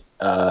again,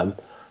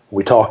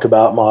 we talked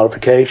about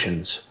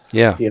modifications.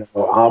 Yeah.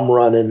 I'm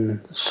running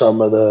some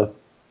of the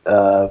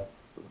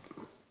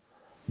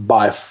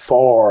by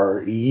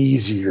far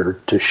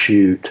easier to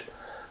shoot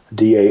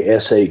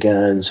DASA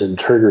guns and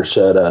trigger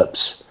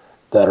setups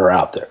that are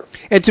out there.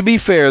 And to be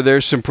fair,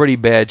 there's some pretty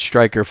bad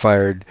striker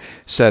fired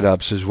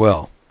setups as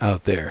well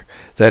out there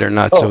that are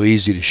not so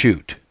easy to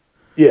shoot.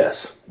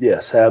 Yes,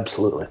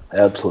 absolutely.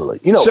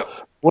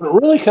 When it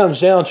really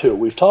comes down to it,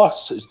 we've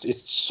talked.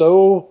 It's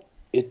so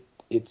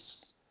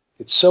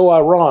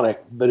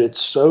ironic, but it's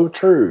so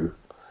true.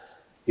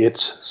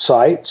 It's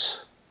sights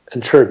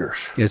and triggers.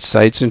 It's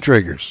sights and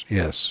triggers.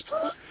 Yes.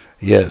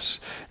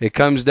 It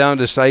comes down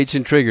to sights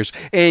and triggers,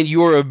 and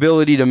your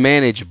ability to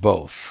manage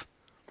both.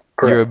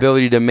 Correct. Your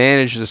ability to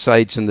manage the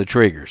sights and the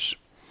triggers.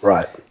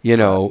 Right.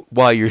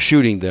 While you're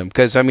shooting them.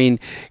 Because,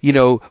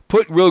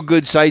 put real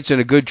good sights and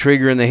a good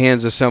trigger in the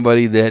hands of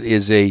somebody that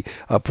is a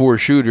poor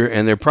shooter,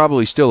 and they're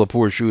probably still a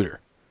poor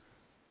shooter.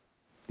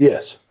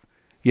 Yes.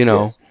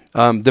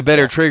 The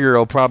better trigger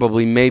will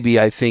probably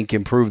I think,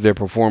 improve their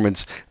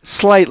performance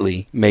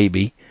slightly,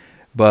 maybe.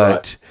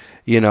 But,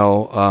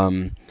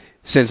 right.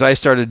 Since I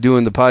started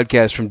doing the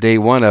podcast from day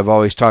one, I've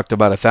always talked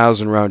about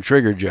 1,000-round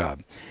trigger job.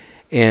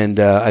 And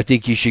I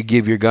think you should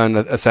give your gun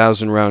a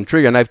 1,000-round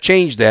trigger. And I've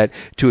changed that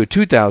to a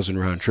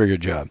 2,000-round trigger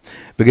job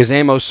because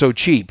ammo's so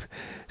cheap.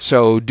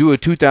 So do a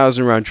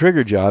 2,000-round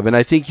trigger job, and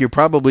I think you're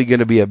probably going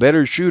to be a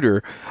better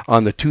shooter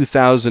on the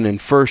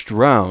 2,001st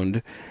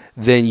round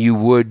than you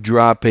would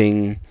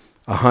dropping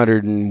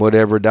 $100 and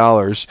whatever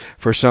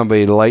for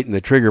somebody to lighten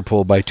the trigger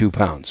pull by 2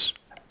 pounds.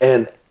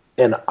 And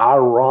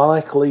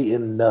ironically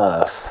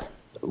enough,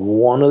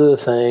 one of the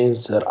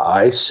things that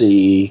I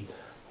see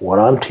when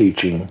I'm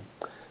teaching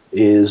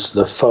is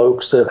the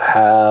folks that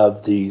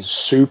have these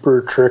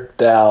super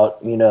tricked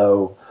out,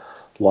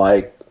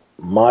 like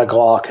my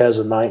Glock has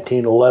a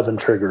 1911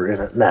 trigger in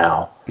it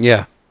now.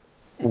 Yeah.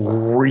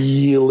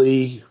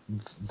 Really,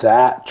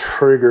 that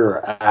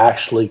trigger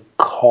actually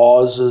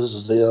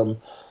causes them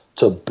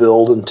to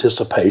build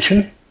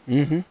anticipation.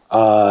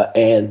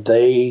 and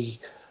they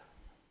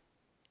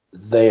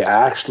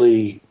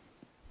actually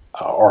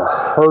are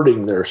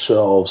hurting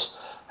themselves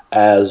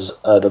as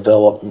a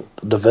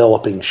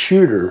developing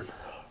shooter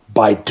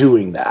by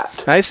doing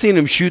that. I've seen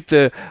him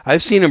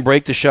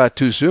break the shot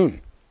too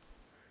soon.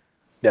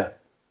 Yeah.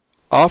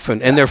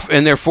 Often, and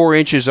they're 4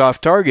 inches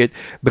off target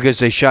because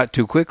they shot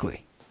too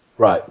quickly.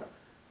 Right.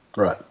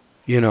 Yeah.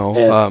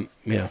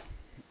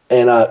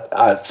 And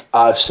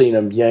I've seen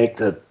them yank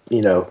the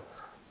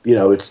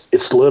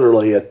it's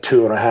literally a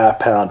 2.5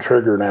 pound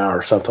trigger now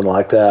or something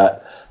like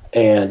that,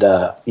 and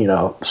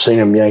seen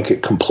them yank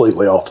it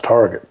completely off the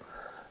target,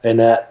 and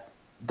that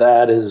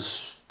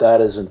is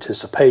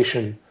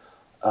anticipation.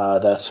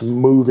 That's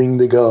moving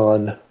the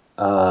gun,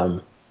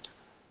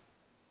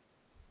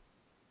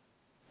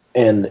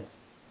 and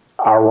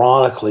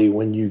ironically,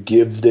 when you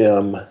give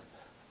them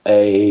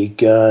a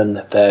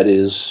gun that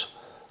is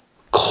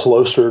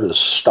closer to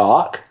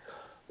stock,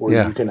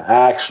 where you can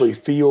actually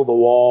feel the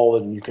wall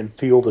and you can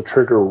feel the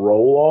trigger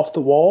roll off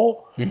the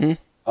wall,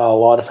 a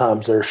lot of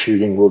times their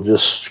shooting will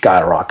just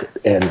skyrocket,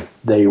 and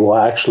they will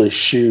actually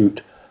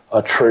shoot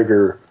a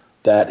trigger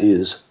that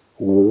is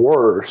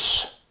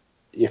worse,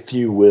 if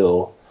you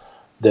will,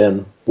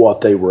 than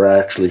what they were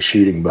actually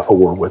shooting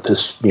before with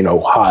this,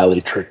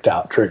 highly tricked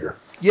out trigger.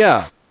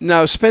 Yeah.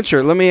 Now,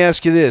 Spencer, let me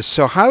ask you this.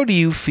 So how do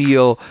you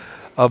feel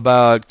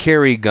about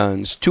carry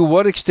guns? To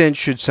what extent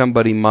should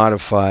somebody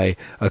modify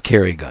a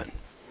carry gun?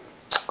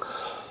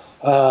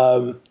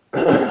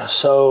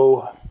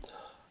 So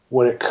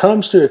when it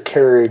comes to a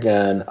carry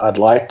gun, I'd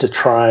like to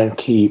try and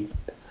keep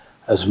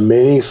as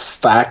many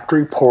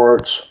factory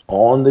parts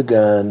on the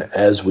gun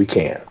as we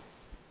can.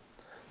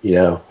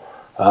 One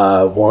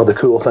of the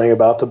cool thing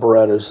about the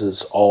Berettas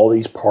is all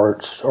these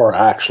parts are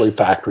actually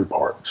factory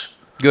parts.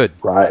 Good.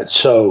 Right.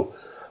 So,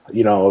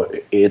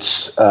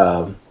 it's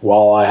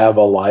while I have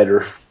a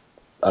lighter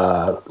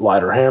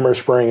hammer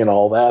spring and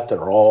all that,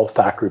 they're all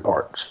factory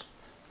parts.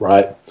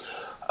 Right.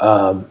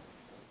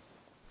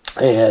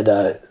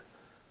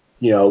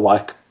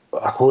 Like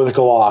with a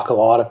Glock, a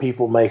lot of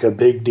people make a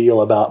big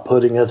deal about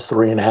putting a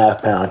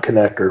 3.5 pound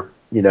connector,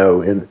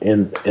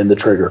 in the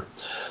trigger.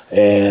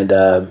 And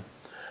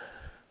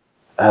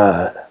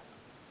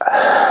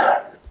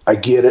I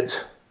get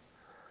it.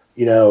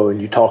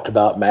 And you talked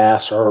about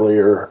mass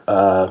earlier.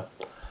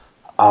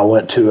 I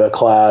went to a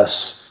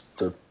class.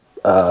 In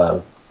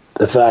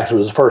fact, it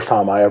was the first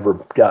time I ever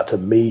got to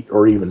meet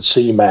or even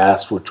see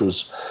mass,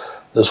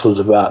 this was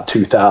about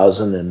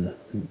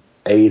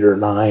 2008 or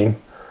 9,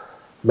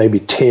 maybe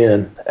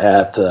 10,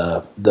 at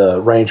the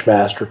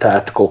Rangemaster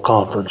Tactical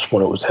Conference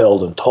when it was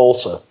held in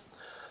Tulsa.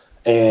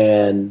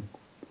 And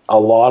a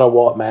lot of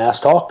what Mass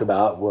talked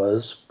about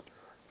was,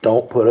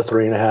 don't put a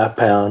 3.5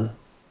 pound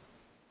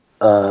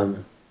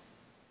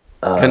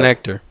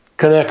connector,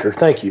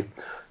 thank you,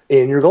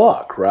 in your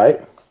Glock,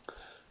 right?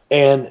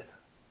 And,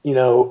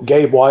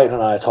 Gabe White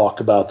and I talked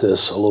about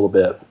this a little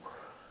bit.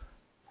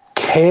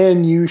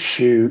 Can you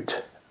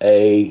shoot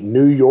a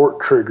New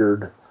York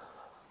triggered,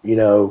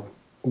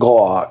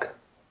 Glock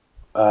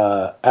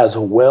as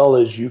well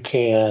as you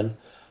can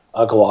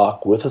a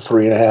Glock with a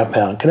 3.5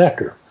 pound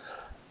connector?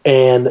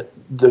 And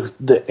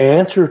the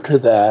answer to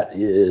that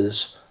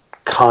is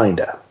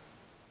kinda.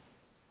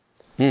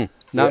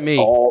 Not me.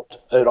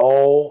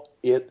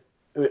 It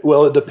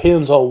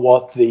depends on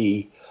what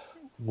the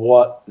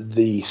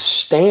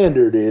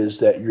standard is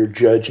that you're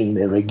judging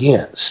them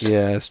against.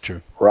 Yeah, that's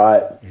true.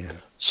 Right? Yeah.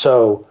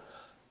 So,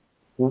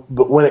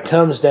 but when it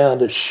comes down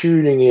to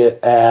shooting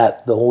it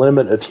at the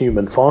limit of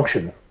human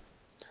function,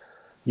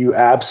 you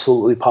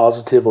absolutely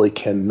positively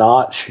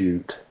cannot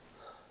shoot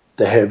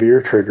the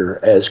heavier trigger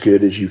as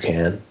good as you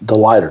can the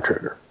lighter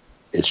trigger.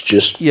 It's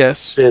just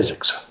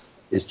physics.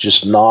 It's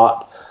just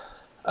not.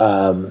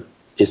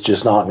 It's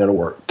just not going to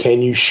work.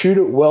 Can you shoot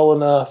it well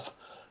enough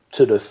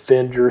to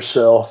defend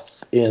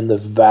yourself in the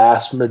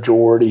vast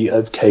majority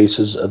of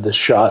cases of the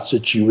shots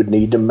that you would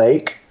need to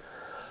make?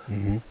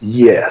 Mm-hmm.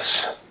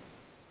 Yes.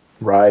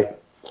 Right.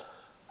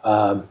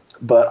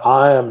 But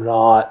I am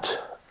not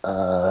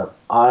a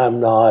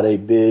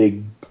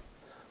big,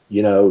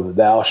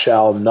 thou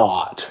shalt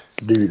not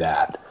do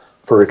that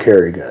for a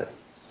carry gun.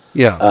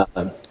 Yeah.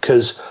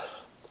 Because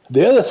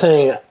the other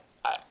thing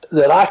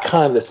that I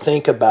kind of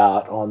think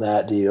about on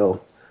that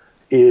deal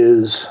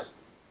is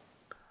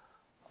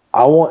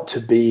I want to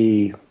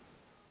be,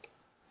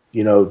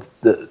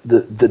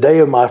 the day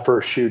of my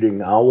first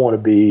shooting, I want to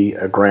be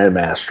a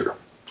grandmaster,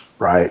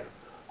 right?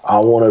 I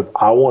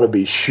want to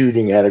be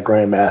shooting at a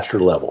grandmaster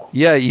level.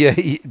 Yeah,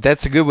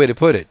 that's a good way to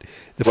put it.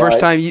 The first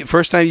time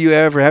you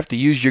ever have to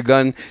use your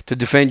gun to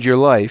defend your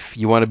life,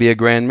 you want to be a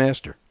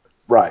grandmaster.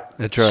 Right.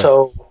 That's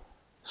right.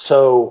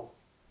 So,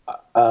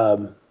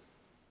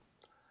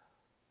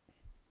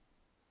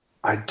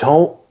 I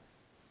don't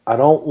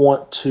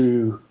want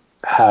to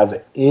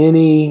have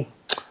any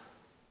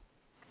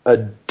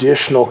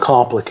additional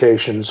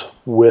complications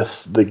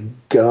with the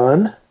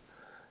gun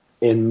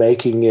in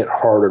making it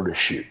harder to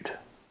shoot.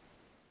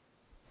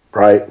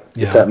 Right?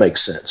 Yeah. If that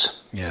makes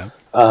sense. Yeah.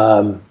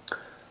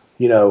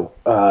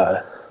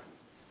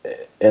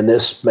 and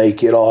this may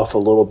get off a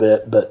little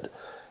bit, but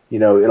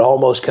it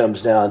almost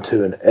comes down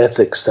to an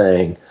ethics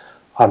thing.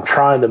 I'm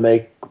trying to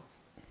make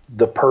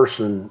the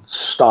person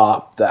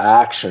stop the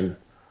action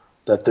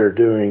that they're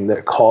doing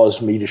that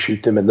caused me to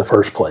shoot them in the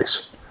first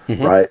place.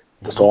 Mm-hmm. Right?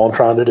 That's all I'm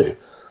trying to do.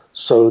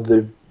 So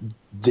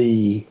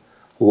the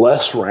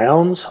less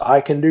rounds I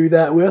can do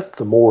that with,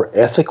 the more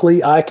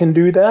ethically I can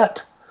do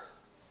that,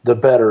 the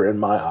better in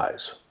my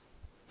eyes.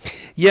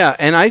 Yeah,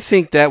 and I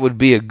think that would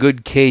be a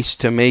good case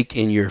to make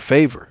in your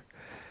favor.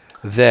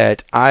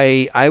 That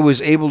I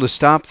was able to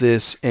stop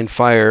this and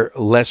fire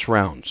less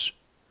rounds.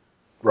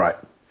 Right.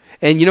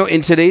 And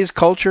in today's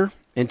culture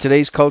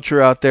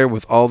out there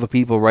with all the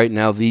people right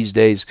now these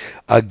days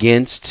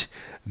against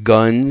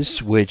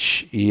guns,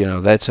 which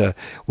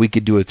we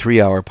could do a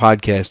 3-hour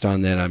podcast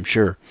on that, I'm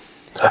sure.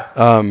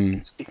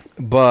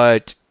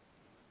 But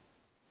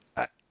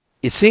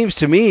it seems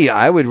to me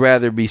I would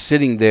rather be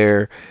sitting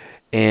there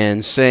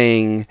and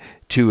saying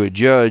to a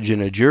judge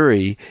and a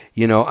jury,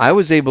 I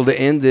was able to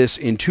end this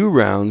in 2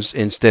 rounds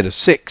instead of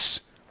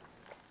 6.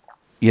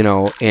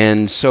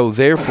 And so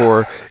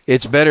therefore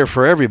it's better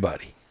for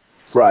everybody.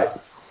 Right.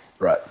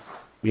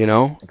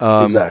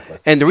 Exactly.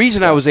 And the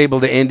reason I was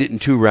able to end it in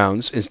 2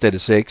 rounds instead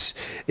of 6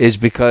 is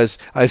because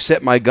I've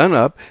set my gun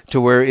up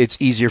to where it's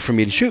easier for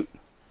me to shoot.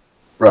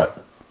 Right.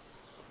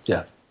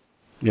 Yeah.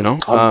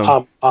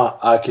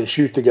 I can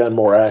shoot the gun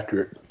more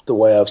accurate the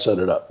way I've set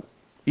it up.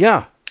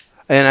 Yeah.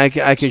 And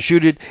I can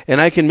shoot it, and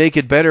I can make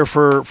it better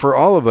for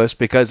all of us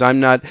because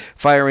I'm not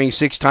firing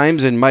 6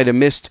 times and might have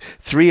missed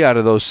 3 out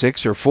of those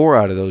 6 or 4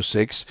 out of those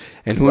 6.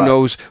 And who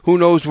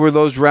knows where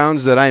those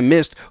rounds that I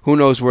missed, who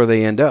knows where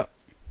they end up.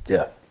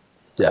 Yeah.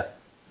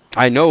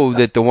 I know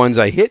that the ones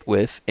I hit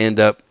with end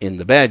up in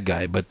the bad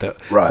guy, but the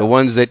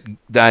ones that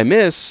I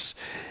miss,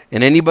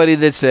 and anybody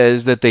that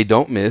says that they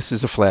don't miss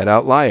is a flat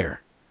out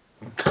liar.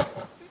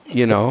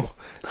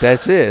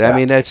 That's it. Yeah. I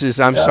mean, that's just,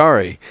 I'm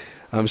sorry.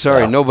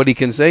 Yeah. Nobody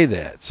can say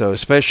that. So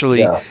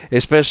especially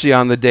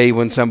on the day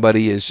when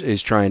somebody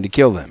is trying to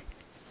kill them.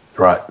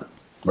 Right.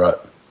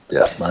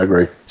 Yeah, I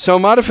agree. So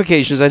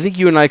modifications, I think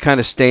you and I kind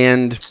of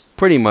stand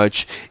pretty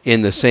much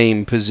in the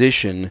same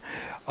position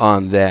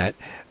on that.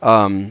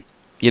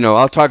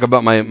 I'll talk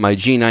about my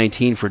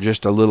G19 for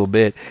just a little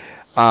bit.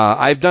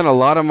 I've done a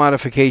lot of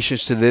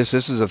modifications to this.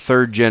 This is a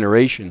 3rd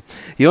generation.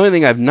 The only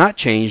thing I've not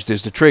changed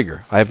is the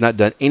trigger. I have not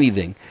done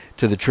anything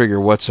to the trigger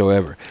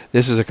whatsoever.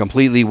 This is a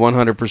completely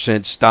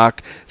 100%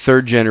 stock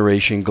 3rd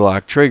generation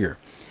Glock trigger.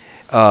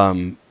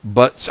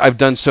 But I've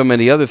done so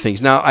many other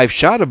things. Now, I've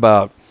shot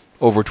about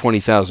over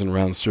 20,000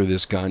 rounds through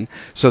this gun,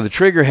 so the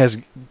trigger has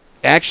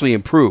actually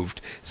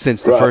improved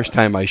since the first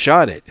time I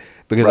shot it,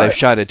 because I've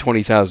shot it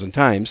 20,000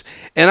 times.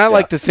 And I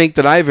like to think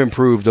that I've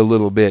improved a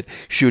little bit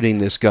shooting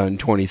this gun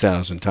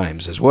 20,000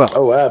 times as well.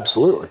 Oh,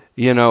 absolutely.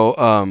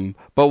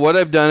 But what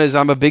I've done is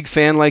I'm a big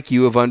fan like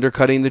you of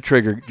undercutting the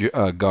trigger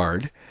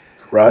guard.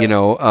 Right.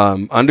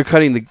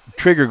 Undercutting the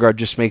trigger guard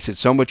just makes it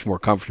so much more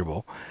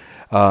comfortable.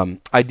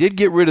 I did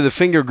get rid of the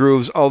finger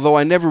grooves, although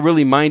I never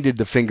really minded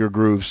the finger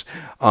grooves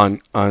on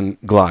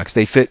Glocks.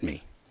 They fit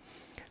me.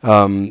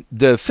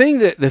 The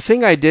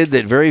thing I did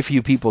that very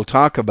few people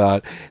talk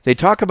about, they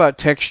talk about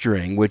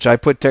texturing, which I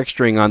put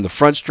texturing on the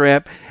front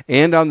strap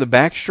and on the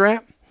back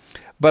strap.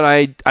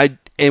 But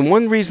and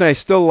one reason I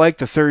still like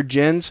the 3rd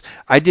gens,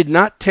 I did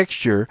not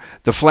texture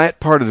the flat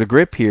part of the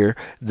grip here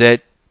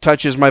that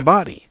touches my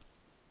body.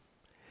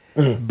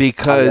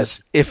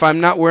 Because if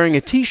I'm not wearing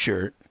a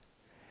t-shirt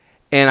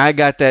and I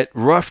got that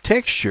rough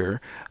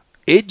texture,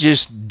 it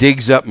just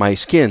digs up my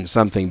skin,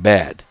 something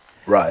bad.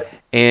 Right.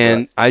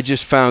 And I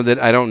just found that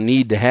I don't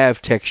need to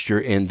have texture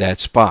in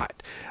that spot.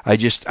 I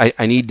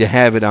need to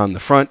have it on the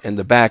front and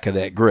the back of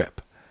that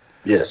grip.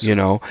 Yes.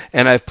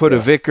 And I've put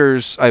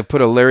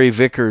a Larry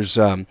Vickers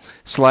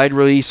slide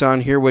release on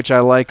here, which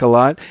I like a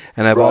lot,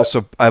 and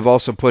I've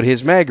also put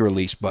his mag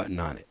release button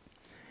on it.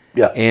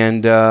 Yeah.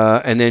 And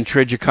then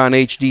Trijicon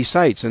HD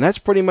sights, and that's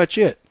pretty much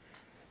it.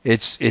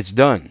 It's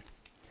done.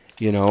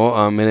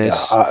 And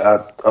it's.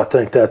 Yeah, I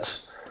think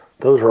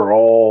those are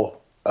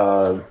all.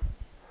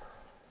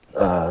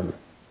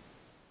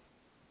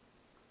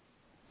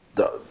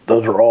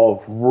 Those are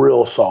all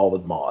real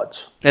solid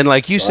mods. And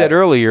like you said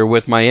earlier,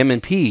 with my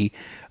M&P,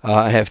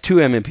 I have 2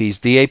 M&Ps.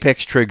 The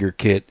Apex Trigger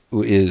Kit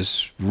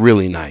is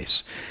really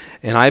nice,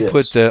 and I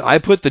put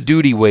the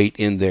duty weight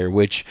in there,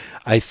 which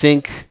I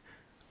think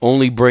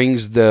only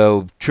brings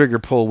the trigger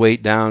pull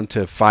weight down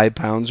to 5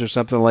 pounds or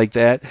something like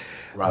that.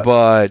 Right.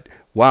 But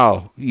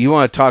wow, you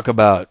want to talk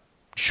about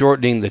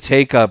shortening the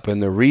take up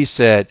and the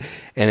reset,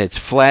 and it's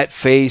flat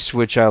face,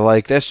 which I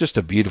like. That's just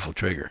a beautiful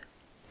trigger.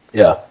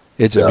 Yeah.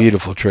 It's a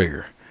beautiful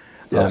trigger.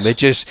 Yes. It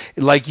just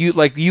like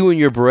you and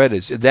your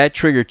Berettas, that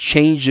trigger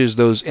changes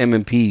those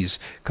M&Ps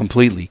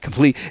completely.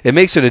 It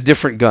makes it a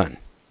different gun.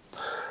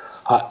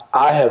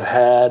 I have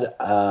had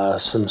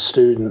some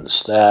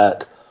students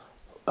that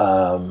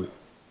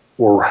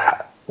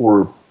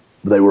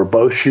were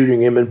both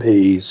shooting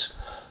M&Ps,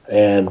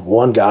 and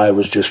one guy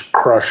was just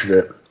crushing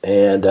it.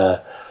 And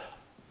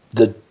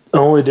the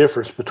only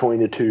difference between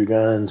the 2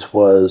 guns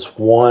was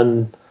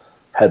one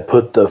had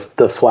put the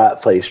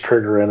flat face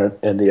trigger in it,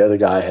 and the other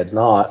guy had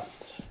not.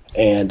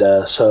 And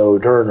so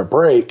during a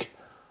break,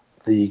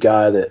 the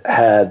guy that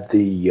had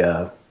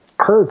the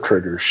curved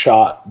trigger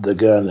shot the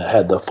gun that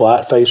had the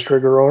flat face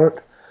trigger on it,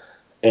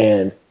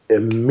 and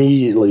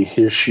immediately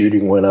his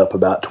shooting went up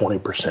about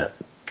 20%.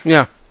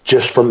 Yeah.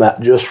 Just from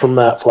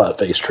that flat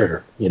face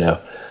trigger,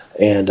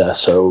 and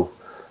so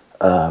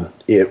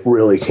it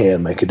really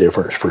can make a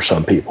difference for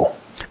some people.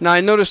 Now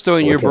I noticed though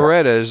in your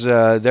Berettas,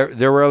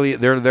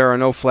 there are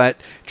no flat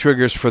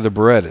triggers for the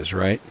Berettas,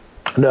 right?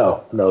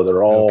 No,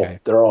 they're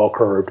all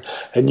curved,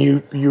 and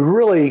you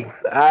really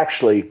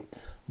actually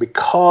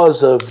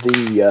because of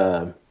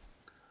the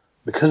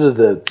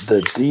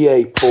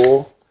DA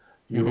pull,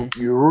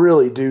 you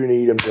really do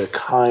need them to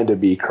kind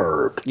of be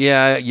curved.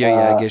 Yeah.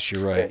 I guess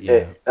you're right.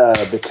 Yeah.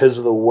 Because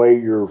of the way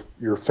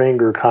your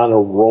finger kind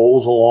of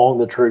rolls along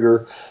the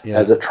trigger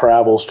as it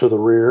travels to the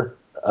rear.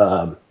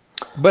 But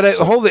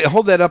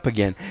hold that up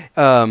again.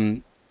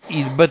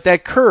 But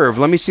that curve,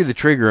 let me see the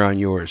trigger on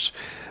yours.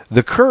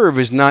 The curve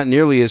is not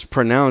nearly as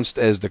pronounced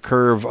as the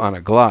curve on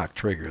a Glock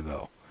trigger,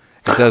 though.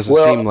 It doesn't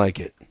seem like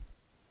it.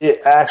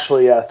 It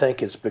actually, I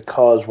think it's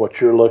because what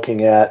you're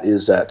looking at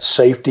is that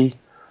safety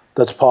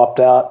that's popped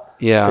out.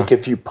 Yeah. I think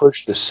if you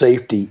push the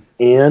safety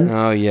in,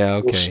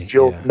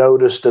 you'll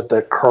notice that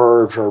the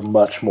curves are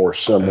much more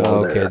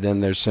similar there. Okay,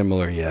 then they're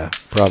similar, yeah.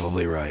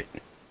 Probably right.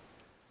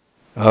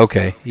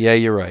 Okay, yeah,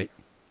 you're right.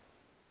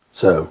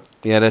 So.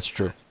 Yeah, that's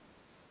true.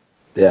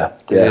 Yeah.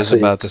 It is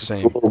about the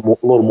same. A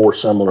little more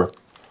similar.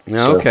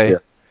 Okay.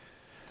 So,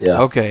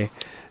 yeah. Okay.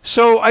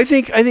 So I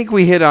think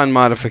we hit on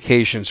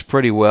modifications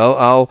pretty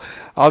well.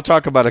 I'll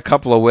talk about a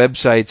couple of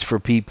websites for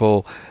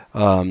people.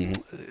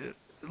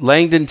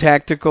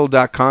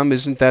 LangdonTactical.com,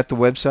 isn't that the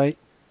website?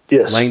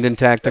 Yes.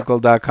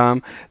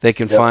 LangdonTactical.com. They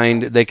can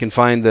find the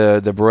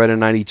Beretta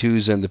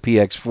 92s and the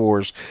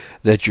PX4s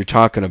that you're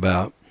talking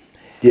about.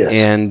 Yes.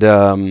 And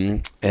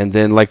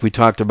then like we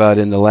talked about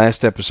in the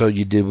last episode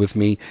you did with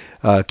me,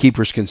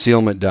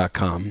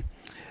 KeepersConcealment.com.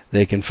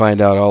 They can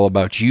find out all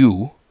about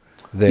you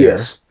there.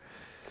 Yes.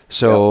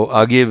 So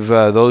I'll give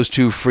those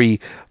two free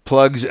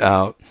plugs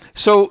out.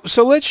 So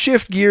let's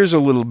shift gears a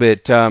little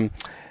bit.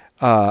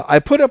 I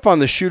put up on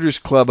the Shooters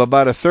Club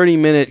about a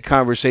 30-minute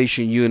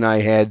conversation you and I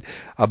had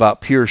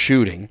about pure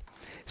shooting.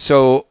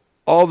 So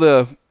all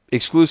the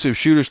exclusive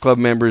Shooters Club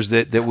members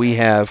that we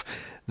have,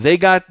 they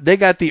got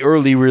the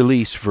early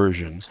release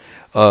version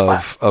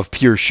of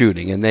pure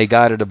shooting, and they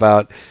got it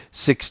about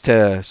 6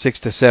 to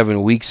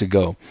 7 weeks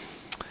ago.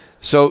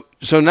 So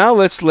now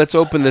let's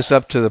open this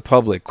up to the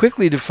public.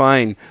 Quickly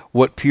define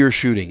what pure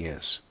shooting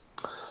is.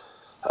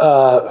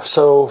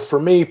 So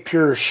for me,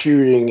 pure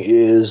shooting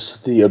is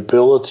the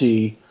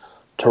ability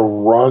to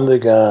run the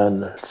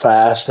gun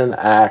fast and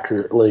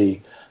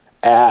accurately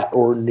at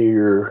or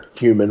near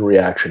human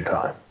reaction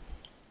time.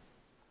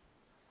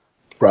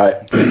 Right.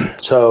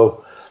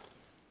 So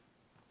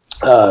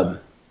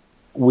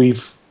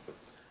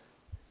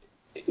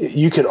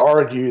you could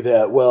argue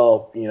that,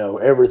 well,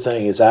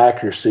 everything is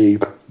accuracy,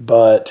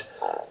 but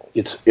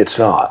it's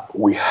not.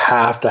 We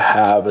have to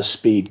have a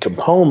speed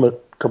component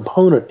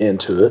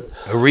into it.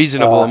 A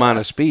reasonable amount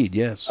of speed,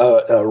 yes.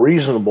 A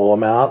reasonable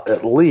amount,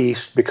 at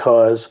least,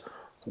 because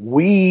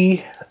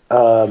we,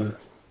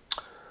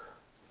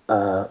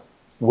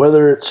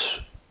 whether it's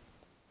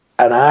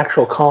an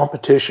actual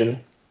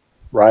competition,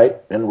 right,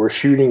 and we're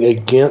shooting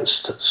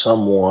against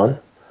someone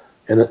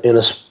in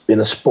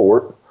a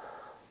sport,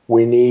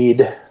 we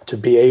need to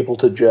be able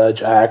to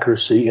judge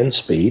accuracy and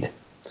speed.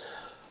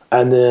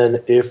 And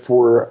then if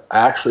we're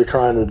actually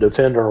trying to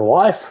defend our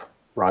life,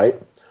 right,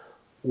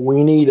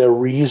 we need a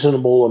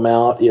reasonable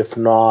amount, if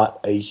not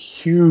a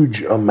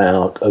huge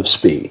amount of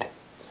speed.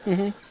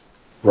 Mm-hmm.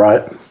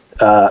 Right?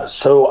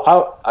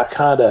 So I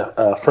kind of,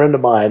 a friend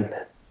of mine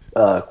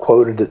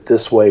quoted it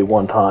this way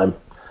one time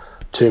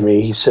to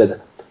me. He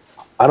said,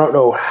 I don't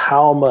know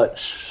how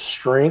much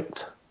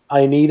strength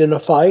I need in a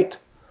fight,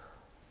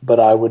 but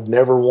I would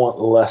never want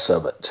less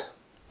of it.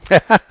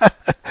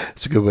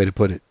 That's a good way to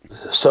put it.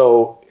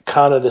 So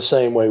kind of the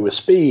same way with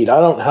speed.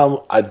 I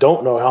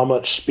don't know how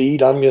much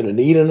speed I'm going to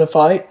need in a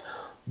fight,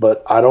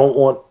 but I don't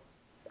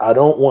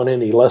want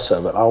any less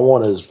of it. I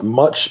want as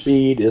much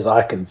speed as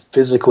I can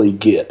physically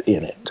get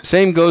in it.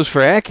 Same goes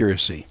for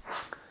accuracy.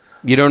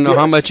 You don't know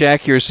how much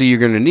accuracy you're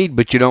going to need,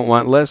 but you don't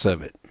want less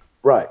of it.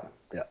 Right.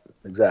 Yeah.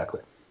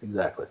 Exactly.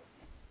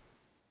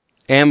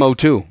 Ammo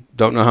too.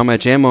 Don't know how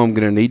much ammo I'm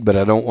going to need, but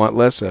I don't want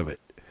less of it.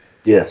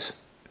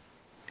 Yes.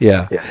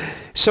 Yeah.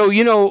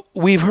 So,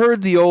 we've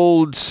heard the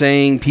old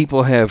saying,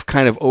 people have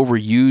kind of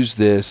overused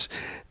this.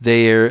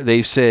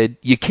 They've said,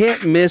 you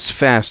can't miss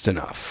fast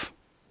enough.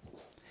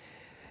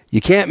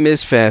 You can't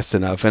miss fast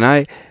enough. And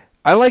I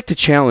like to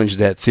challenge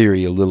that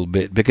theory a little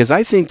bit, because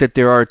I think that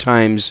there are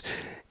times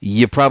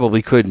you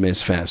probably could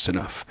miss fast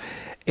enough.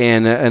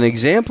 And an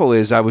example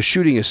is I was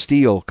shooting a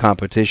steel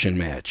competition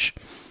match.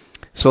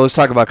 So let's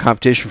talk about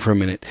competition for a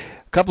minute.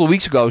 A couple of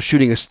weeks ago, I was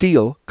shooting a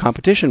steel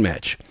competition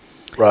match.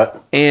 Right.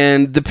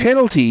 And the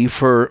penalty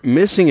for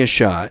missing a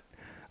shot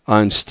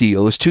on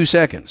steel is 2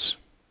 seconds.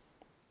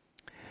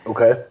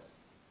 Okay.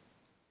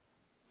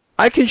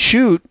 I can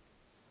shoot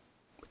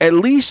at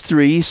least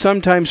 3,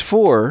 sometimes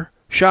 4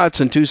 shots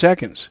in 2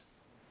 seconds.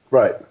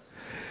 Right.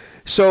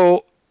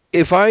 So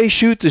if I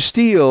shoot the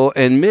steel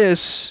and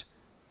miss,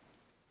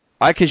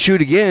 I can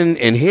shoot again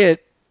and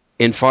hit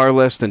in far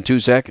less than 2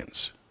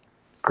 seconds.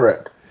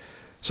 Correct.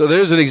 So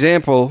there's an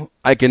example.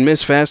 I can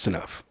miss fast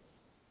enough.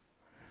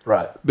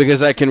 Right.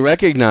 Because I can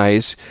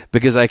recognize,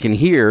 because I can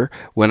hear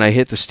when I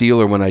hit the steel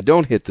or when I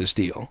don't hit the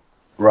steel.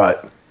 Right.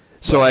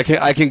 So I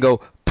can go,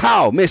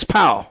 pow, miss,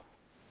 pow,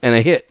 and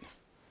I hit.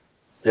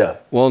 Yeah.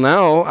 Well,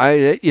 now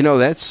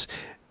that's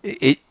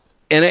it,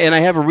 and I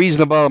have a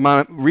reasonable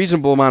amount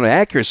of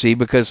accuracy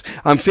because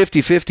I'm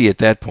 50-50 at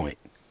that point.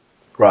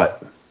 Right.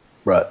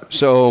 Right.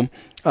 So,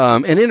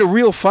 and in a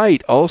real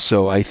fight,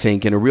 also, I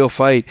think in a real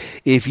fight,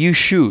 if you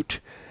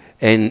shoot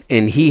and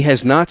he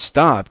has not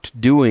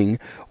stopped doing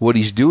what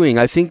he's doing,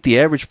 I think the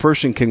average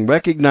person can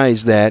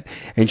recognize that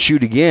and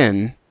shoot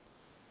again,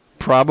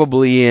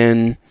 probably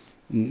in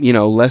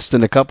less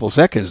than a couple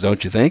seconds,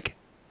 don't you think?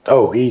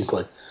 Oh,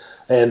 easily.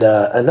 And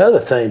another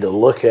thing to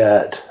look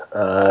at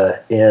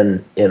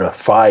in a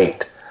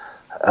fight,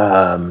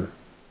 my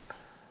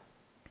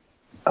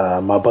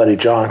buddy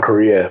John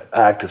Correa,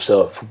 active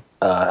self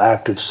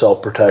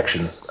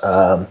protection,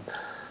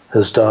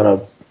 has done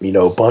a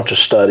bunch of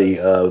study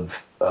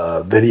of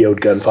videoed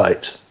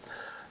gunfights,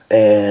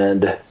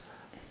 and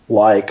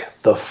like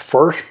the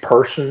first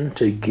person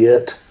to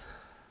get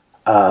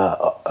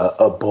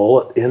a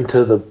bullet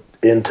into the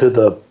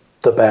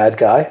bad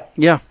guy,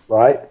 Yeah.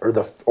 right,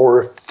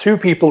 or if two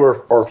people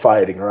are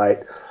fighting, right,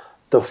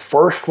 the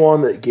first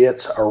one that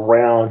gets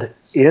around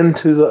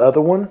into the other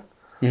one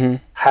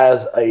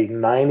has a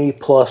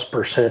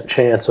 90+%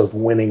 chance of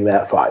winning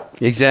that fight.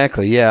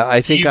 Exactly. Yeah,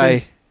 I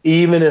think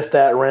even if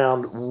that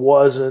round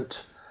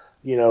wasn't,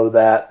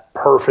 that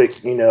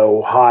perfect,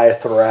 high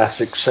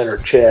thoracic center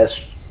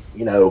chest,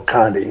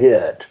 kind of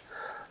hit.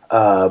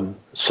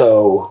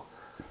 So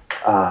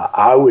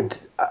I would,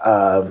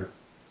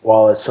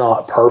 while it's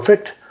not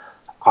perfect,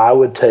 I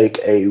would take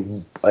a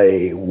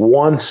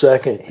 1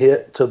 second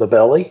hit to the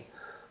belly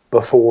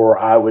before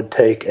I would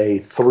take a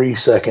 3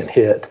 second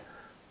hit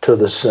to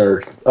the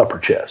center upper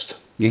chest.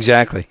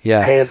 Exactly.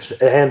 Yeah.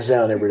 Hands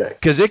down every day.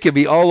 Because it could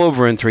be all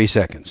over in 3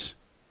 seconds.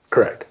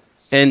 Correct.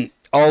 And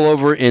all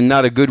over in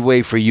not a good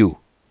way for you.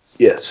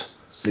 Yes,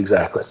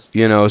 exactly.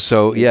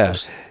 So yeah.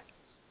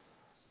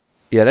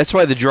 Yeah, that's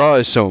why the draw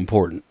is so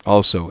important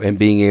also, and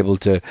being able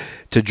to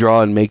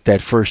draw and make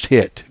that first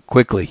hit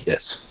quickly.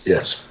 Yes.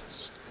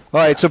 All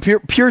right, so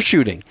pure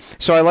shooting.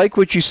 So I like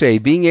what you say,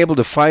 being able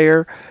to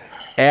fire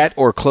at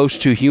or close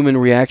to human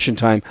reaction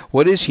time.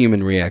 What is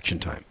human reaction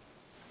time?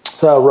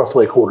 So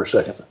roughly a quarter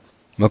second.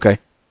 Okay.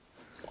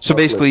 So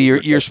basically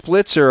your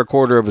splits are a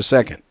quarter of a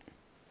second.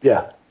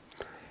 Yeah.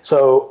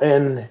 So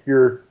and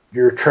your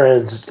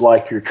transitions,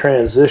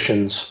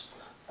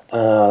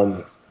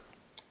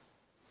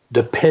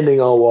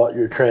 depending on what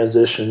you're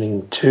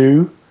transitioning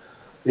to,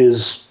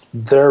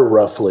 they're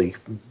roughly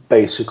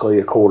basically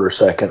a quarter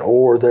second,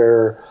 or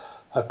they're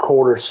a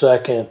quarter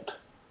second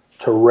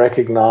to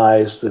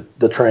recognize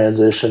the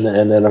transition,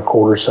 and then a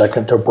quarter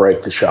second to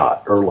break the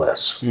shot or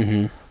less.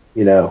 Mm-hmm.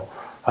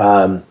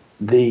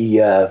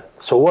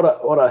 So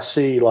what I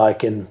see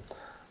like in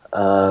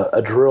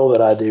a drill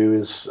that I do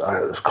is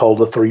it's called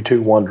the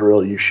 3-2-1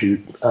 drill. You shoot.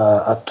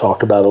 I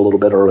talked about it a little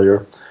bit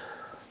earlier.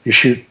 You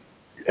shoot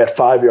at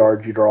 5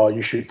 yards. You draw.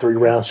 You shoot 3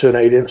 rounds to an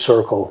 8-inch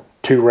circle,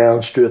 2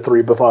 rounds to a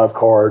 3x5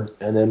 card,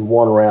 and then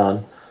 1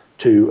 round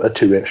to a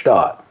 2-inch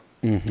dot.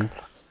 Mm-hmm.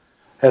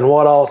 And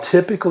what I'll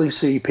typically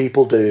see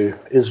people do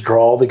is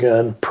draw the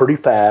gun pretty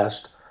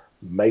fast,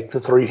 make the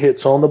 3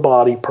 hits on the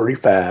body pretty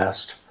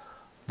fast.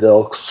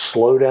 They'll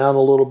slow down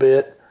a little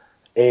bit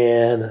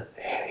and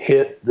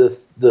hit the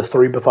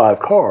 3x5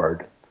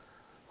 card,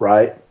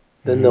 right?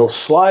 Then they'll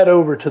slide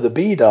over to the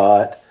B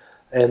dot,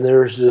 and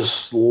there's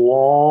this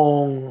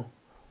long,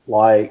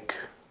 like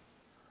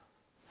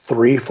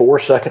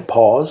 3-4 second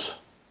pause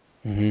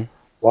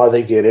while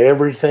they get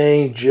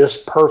everything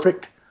just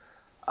perfect.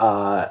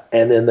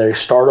 And then they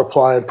start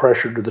applying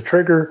pressure to the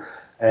trigger,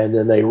 and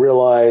then they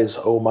realize,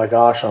 oh my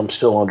gosh, I'm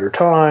still under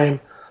time.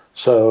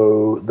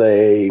 So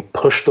they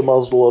push the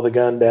muzzle of the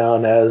gun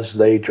down as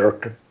they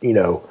jerk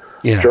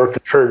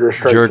the trigger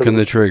straight. Jerking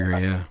the trigger,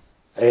 yeah.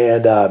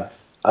 And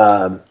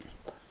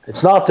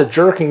it's not the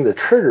jerking the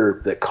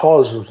trigger that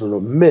causes them to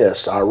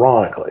miss,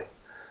 ironically.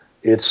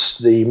 It's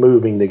the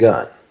moving the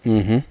gun.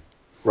 Mm-hmm.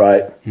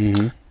 Right?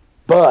 Mm-hmm.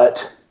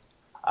 But,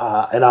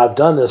 and I've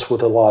done this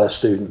with a lot of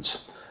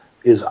students,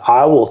 is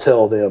I will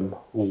tell them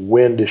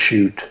when to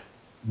shoot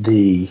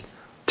the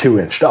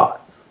 2-inch dot.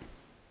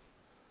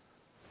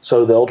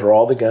 So they'll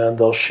draw the gun,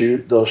 they'll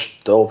shoot,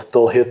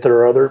 they'll hit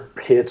their other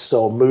hits,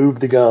 they'll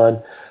move the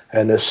gun,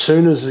 and as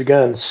soon as the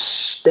gun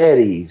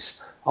steadies,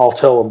 I'll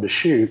tell them to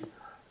shoot.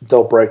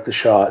 They'll break the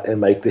shot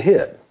and make the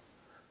hit.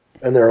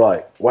 And they're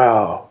like,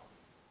 wow,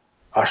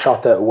 I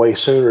shot that way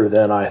sooner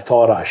than I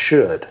thought I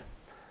should.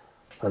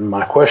 And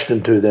my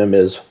question to them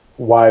is,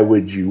 why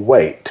would you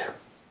wait?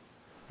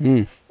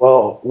 Mm.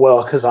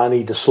 Well, because I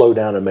need to slow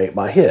down and make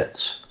my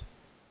hits.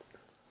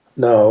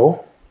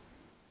 No,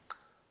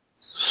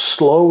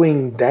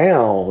 slowing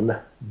down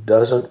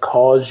doesn't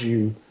cause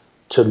you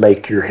to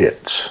make your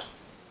hits.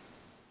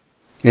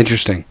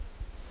 Interesting.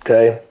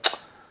 Okay?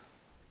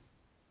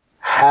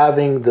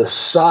 Having the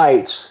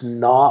sights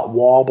not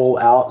wobble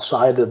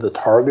outside of the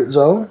target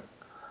zone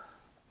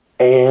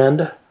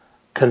and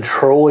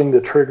controlling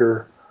the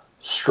trigger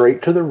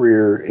straight to the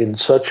rear in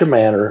such a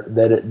manner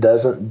that it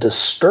doesn't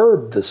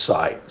disturb the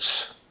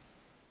sights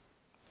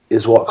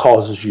is what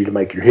causes you to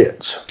make your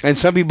hits. And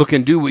some people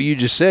can do what you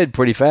just said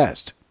pretty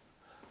fast.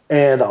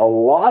 And a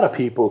lot of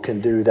people can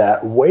do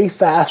that way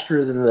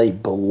faster than they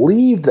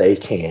believe they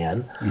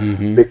can,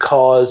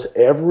 because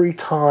every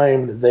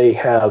time they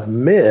have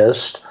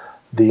missed,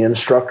 the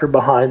instructor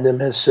behind them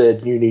has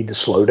said, you need to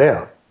slow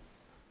down.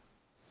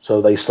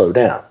 So they slow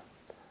down.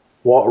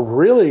 What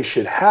really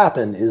should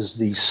happen is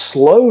the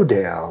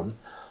slowdown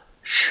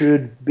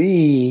should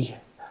be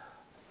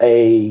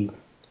a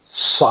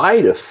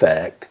side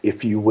effect,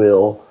 if you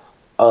will,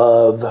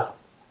 of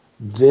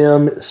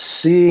them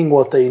seeing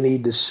what they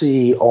need to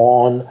see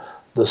on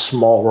the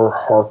smaller,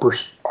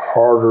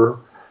 harder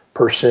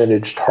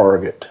percentage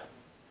target,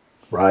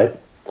 right?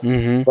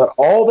 Mm-hmm. But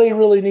all they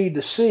really need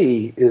to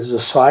see is the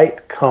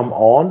sight come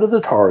onto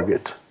the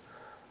target,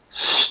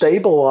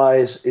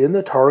 stabilize in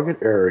the target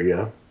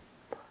area,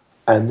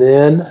 and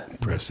then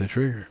Press the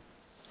trigger.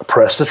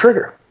 press the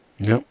trigger.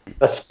 Yep.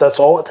 That's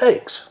all it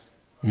takes.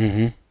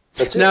 Mm-hmm.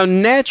 That's Now, it.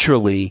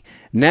 naturally,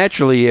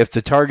 if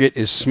the target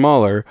is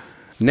smaller,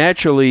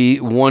 naturally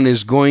one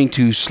is going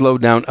to slow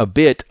down a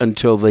bit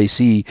until they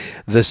see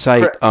the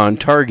sight Correct. on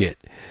target.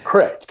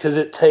 Correct, because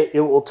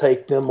it will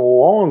take them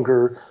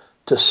longer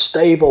to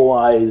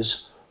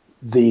stabilize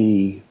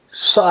the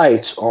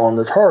sights on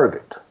the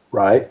target,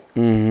 right?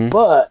 Mm-hmm.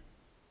 But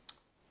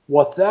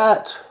what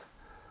that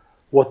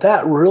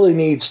really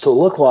needs to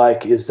look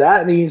like is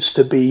that needs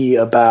to be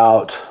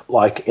about,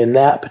 like in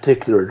that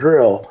particular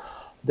drill,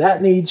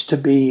 that needs to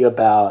be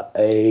about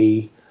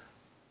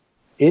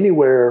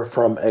anywhere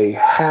from a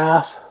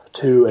half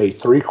to a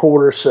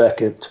 3/4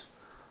 second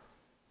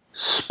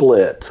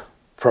split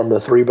from the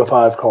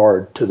 3x5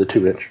 card to the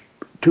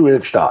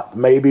 2-inch dot,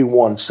 maybe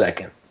 1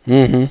 second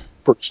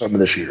for some of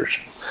the shooters.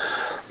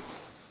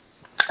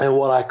 And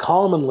what I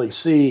commonly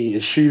see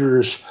is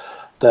shooters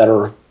that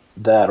are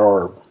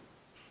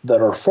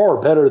far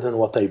better than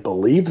what they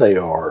believe they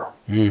are,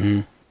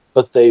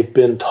 but they've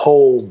been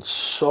told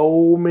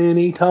so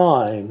many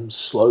times,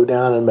 slow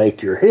down and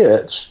make your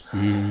hits,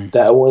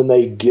 that when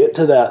they get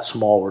to that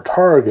smaller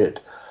target,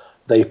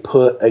 they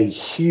put a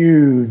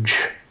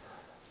huge,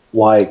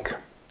 like,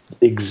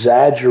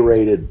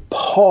 exaggerated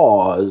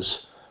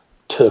pause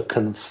to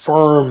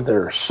confirm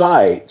their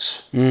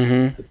sights.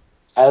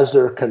 As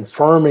they're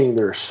confirming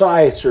their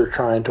sights, they're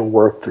trying to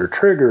work their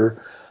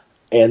trigger,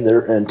 and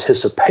their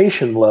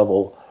anticipation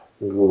level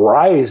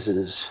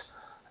rises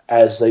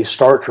as they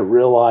start to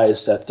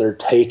realize that they're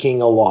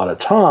taking a lot of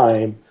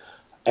time,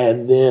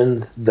 and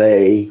then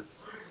they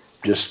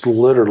just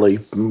literally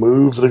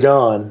move the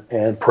gun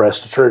and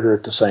press the trigger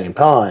at the same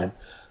time,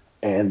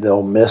 and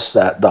they'll miss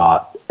that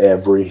dot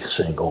every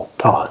single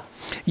time.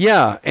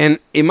 Yeah, and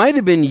it might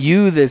have been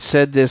you that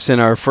said this in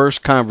our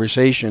first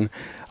conversation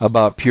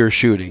about pure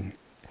shooting.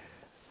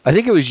 I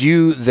think it was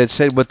you that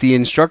said what the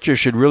instructor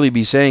should really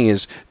be saying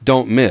is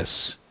don't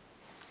miss.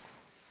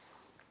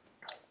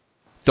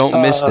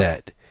 Don't miss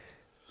that.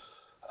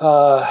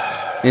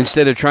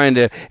 Instead of trying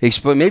to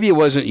explain, maybe it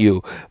wasn't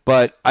you,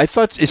 but I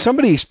thought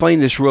somebody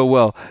explained this real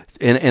well,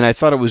 and I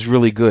thought it was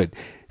really good.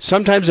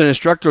 Sometimes an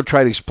instructor will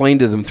try to explain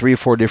to them 3 or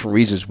 4 different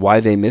reasons why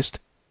they missed.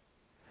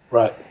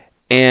 Right.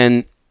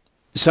 And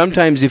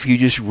sometimes if you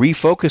just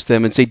refocus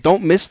them and say,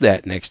 don't miss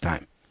that next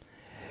time,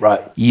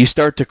 right, you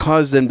start to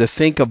cause them to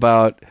think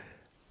about,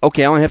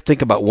 okay, I only have to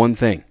think about one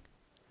thing,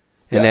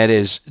 and that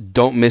is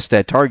don't miss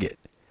that target.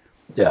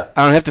 Yeah.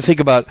 I don't have to think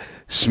about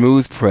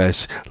smooth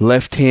press,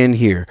 left hand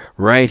here,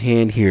 right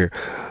hand here,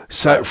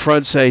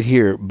 front sight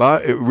here,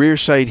 rear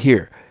sight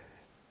here.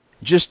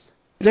 Just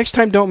next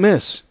time, don't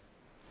miss.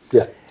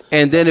 Yeah.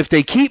 And then if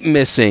they keep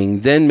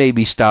missing, then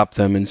maybe stop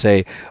them and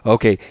say,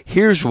 okay,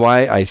 here's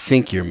why I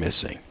think you're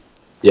missing.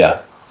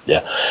 Yeah.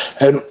 Yeah.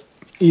 And,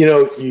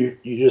 you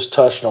just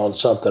touched on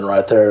something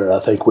right there that I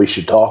think we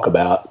should talk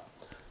about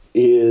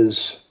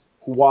is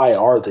why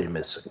are they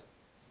missing?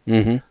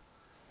 Mm-hmm.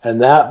 And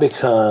that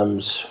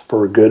becomes,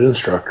 for a good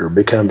instructor,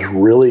 becomes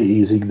really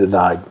easy to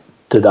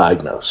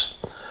diagnose.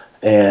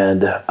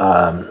 And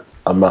I'm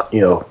not,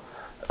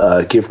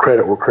 give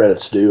credit where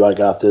credit's due. I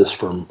got this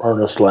from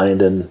Ernest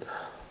Langdon,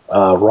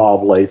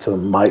 Rob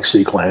Latham, Mike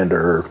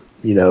Seeklander,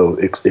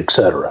 et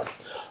cetera.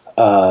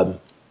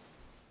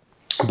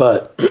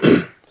 But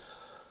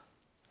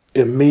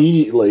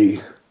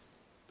immediately,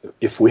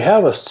 if we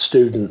have a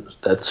student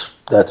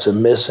that's a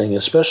missing,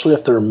 especially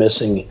if they're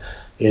missing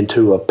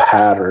into a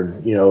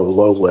pattern,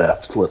 low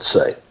left, let's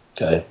say,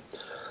 okay.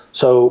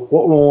 So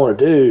what we want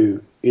to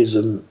do is,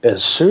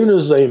 as soon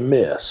as they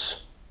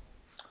miss,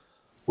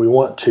 we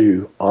want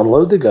to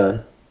unload the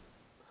gun,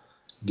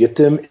 get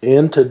them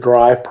into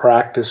dry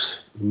practice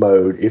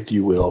mode, if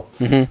you will,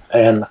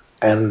 and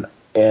I'm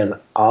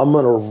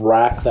going to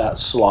rack that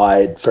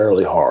slide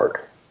fairly hard.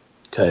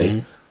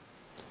 Okay.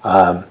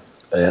 And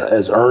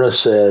as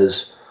Ernest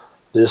says,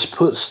 this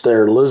puts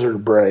their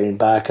lizard brain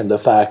back in the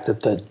fact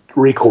that the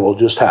recoil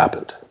just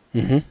happened.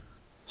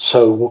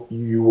 So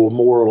you will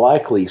more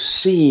likely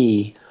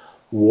see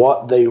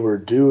what they were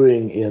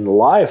doing in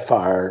live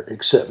fire,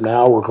 except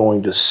now we're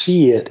going to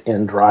see it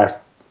in dry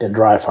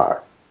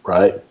fire,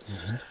 right?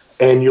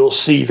 And you'll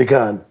see the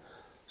gun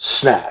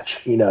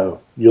snatch.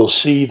 You'll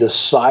see the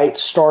sight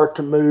start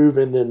to move,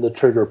 and then the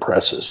trigger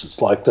presses.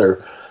 It's like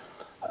they're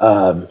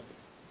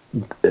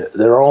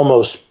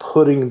almost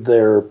putting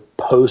their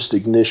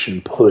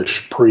post-ignition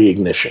push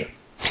pre-ignition.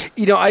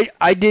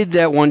 I did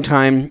that one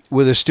time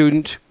with a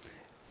student.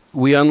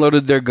 We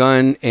unloaded their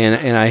gun,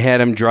 and I had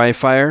them dry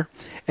fire,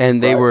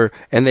 and they were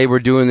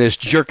doing this,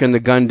 jerking the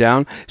gun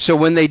down. So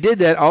when they did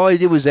that, all I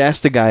did was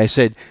ask the guy. I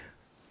said,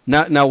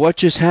 "Now what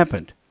just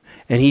happened?"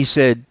 And he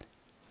said,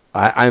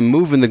 "I'm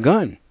moving the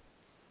gun."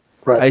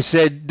 Right. I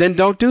said, "Then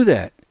don't do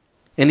that."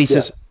 And he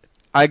says,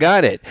 "I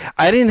got it."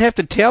 I didn't have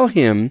to tell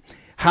him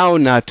how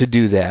not to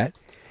do that.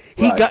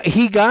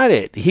 He got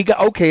it.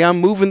 Okay, I'm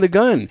moving the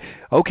gun.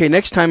 Okay,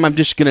 next time I'm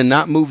just going to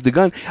not move the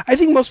gun. I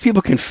think most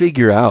people can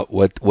figure out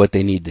what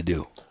they need to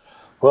do.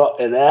 Well,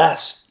 and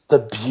that's the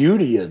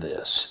beauty of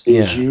this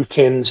is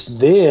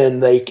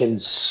they can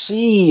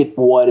see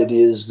what it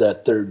is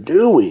that they're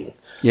doing.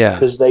 Yeah.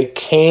 Because they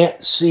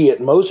can't see it.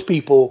 Most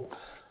people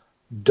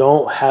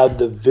don't have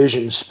the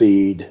vision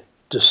speed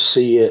to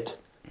see it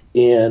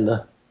in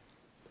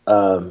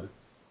live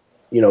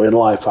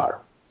fire.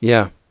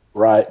 Yeah.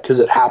 Right? Because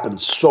it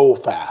happens so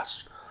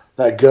fast.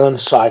 That gun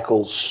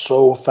cycles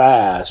so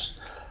fast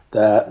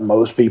that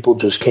most people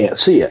just can't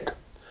see it.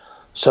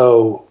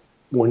 So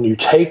when you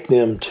take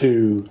them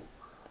to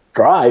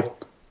dry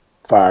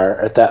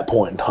fire at that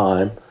point in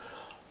time,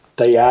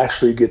 they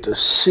actually get to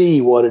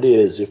see what it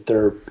is. If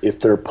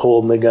they're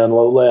pulling the gun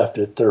low left,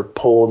 if they're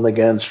pulling the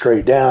gun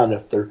straight down,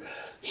 if they're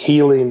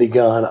heeling the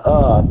gun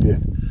up, if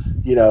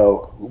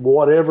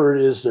whatever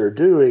it is they're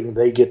doing,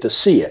 they get to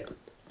see it.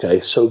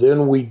 Okay, so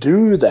then we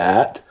do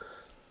that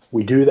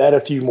a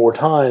few more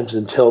times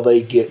until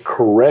they get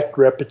correct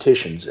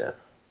repetitions in.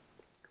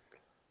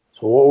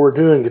 So what we're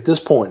doing at this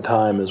point in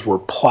time is we're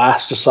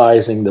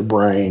plasticizing the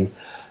brain,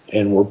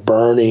 and we're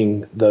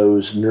burning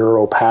those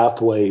neural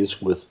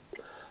pathways with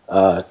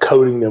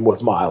coating them with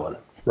myelin,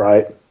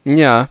 right?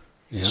 Yeah.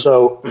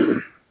 So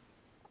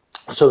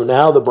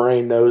now the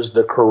brain knows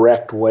the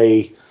correct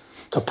way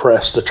to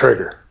press the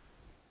trigger.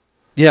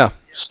 Yeah.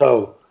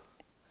 So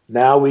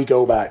now we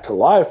go back to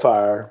live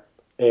fire,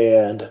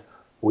 and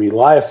we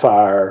live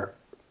fire,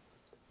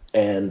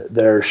 and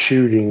their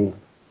shooting,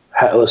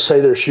 let's say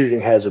their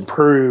shooting has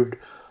improved,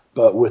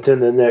 but within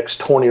the next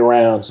 20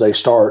 rounds, they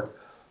start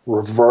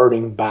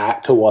reverting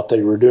back to what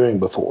they were doing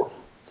before.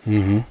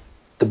 The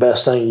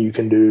best thing you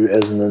can do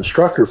as an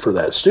instructor for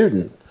that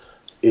student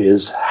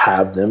is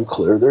have them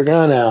clear their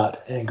gun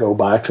out and go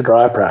back to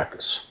dry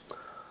practice.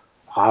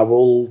 I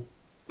will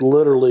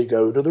literally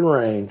go to the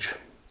range,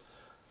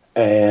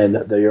 and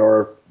there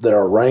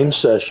are range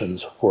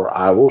sessions where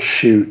I will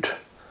shoot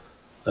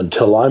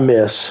until I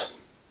miss,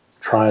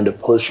 trying to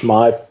push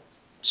my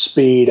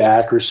speed,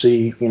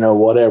 accuracy,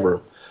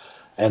 whatever.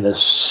 And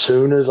as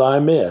soon as I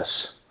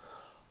miss,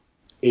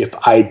 if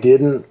I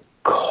didn't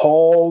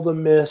call the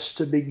miss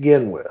to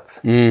begin with,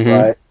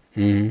 right,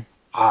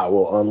 I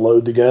will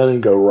unload the gun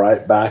and go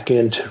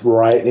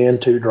right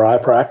into dry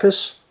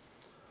practice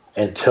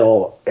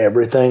until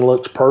everything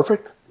looks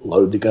perfect.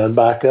 Load the gun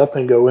back up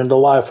and go into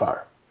live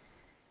fire.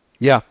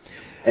 Yeah.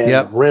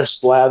 And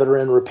rinse, lather,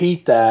 and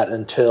repeat that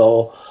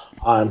until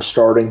I'm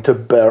starting to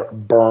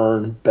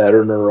burn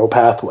better neural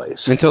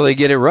pathways. Until they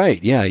get it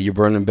right. Yeah, you're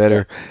burning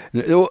better.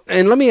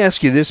 And let me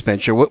ask you this,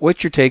 Spencer.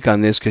 What's your take on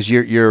this? Because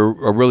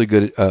you're a really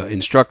good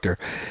instructor.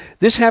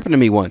 This happened to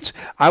me once.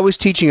 I was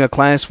teaching a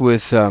class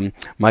with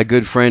my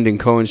good friend and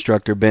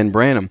co-instructor, Ben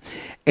Branham.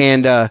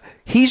 And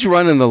he's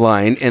running the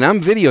line, and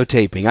I'm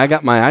videotaping. I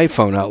got my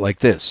iPhone out like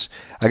this.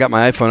 I got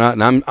my iPhone out,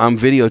 and I'm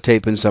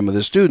videotaping some of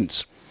the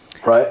students.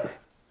 Right.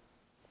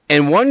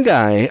 And one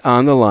guy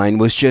on the line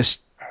was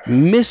just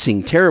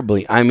missing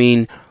terribly. I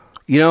mean,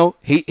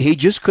 he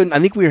just couldn't. I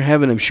think we were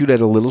having him shoot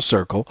at a little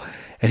circle,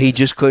 and he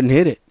just couldn't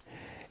hit it.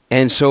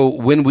 And so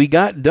when we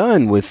got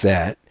done with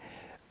that,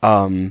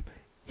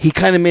 he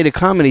kind of made a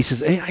comment. He says,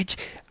 "Hey,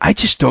 I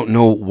just don't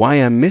know why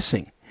I'm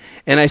missing."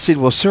 And I said,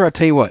 "Well, sir, I'll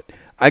tell you what.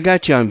 I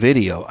got you on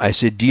video." I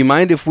said, "Do you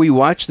mind if we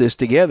watch this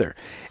together?"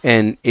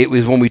 And it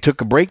was when we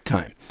took a break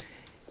time.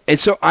 And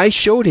so I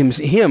showed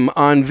him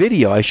on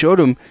video. I showed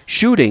him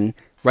shooting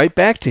right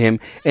back to him,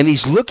 and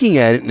he's looking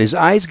at it, and his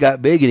eyes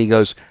got big, and he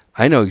goes,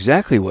 "I know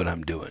exactly what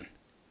I'm doing."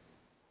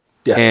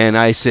 Yeah. And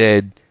I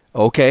said,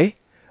 "Okay."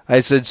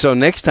 I said, "So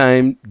next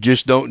time,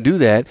 just don't do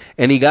that."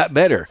 And he got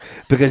better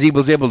because he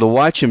was able to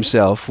watch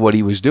himself what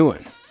he was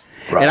doing.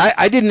 Right. And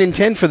I didn't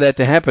intend for that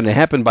to happen. It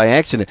happened by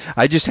accident.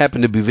 I just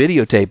happened to be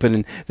videotaping,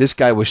 and this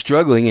guy was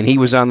struggling, and he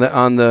was on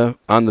the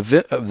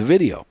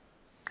video.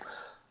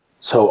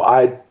 So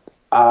I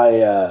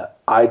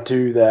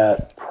do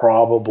that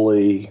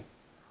probably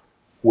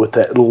with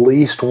at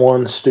least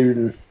one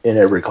student in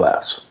every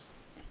class.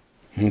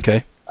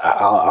 Okay.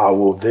 I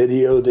will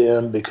video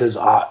them because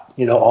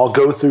I'll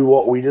go through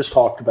what we just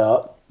talked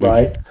about,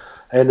 right?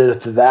 And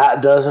if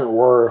that doesn't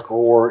work,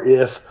 or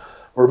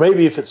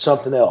maybe if it's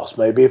something else,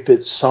 maybe if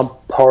it's some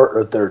part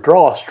of their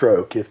draw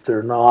stroke, if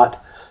they're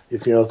not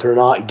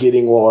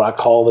getting what I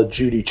call the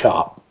Judy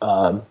chop,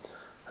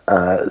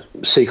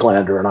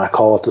 Seeklander, and I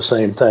call it the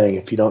same thing.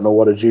 If you don't know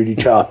what a Judy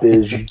chop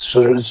is,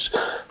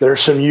 there's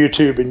some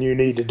YouTube and you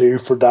need to do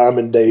for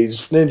Diamond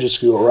Days Ninja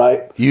School,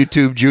 right?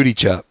 YouTube Judy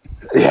chop.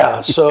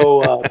 Yeah.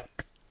 So,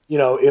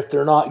 if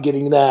they're not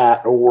getting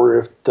that, or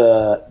if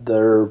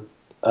their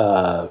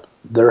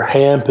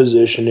hand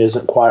position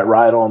isn't quite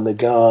right on the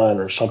gun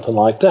or something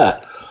like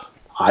that,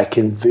 I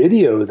can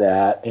video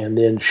that and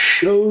then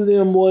show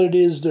them what it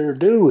is they're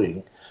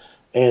doing.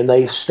 And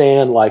they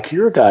stand like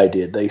your guy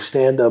did. They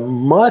stand a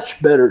much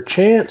better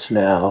chance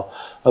now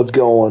of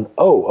going,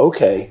 oh,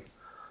 okay,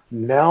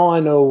 now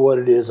I know what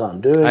it is I'm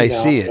doing. I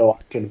now see I know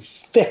I can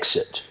fix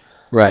it.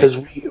 Right. Because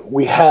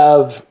we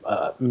have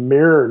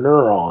mirror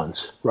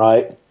neurons,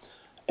 right?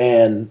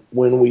 And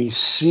when we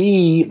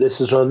see,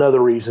 this is another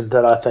reason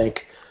that I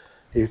think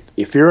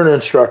if you're an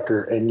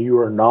instructor and you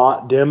are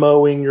not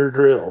demoing your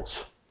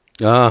drills,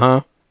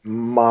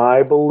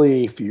 my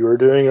belief, you're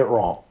doing it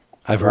wrong.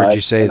 I've heard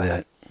you say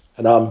that.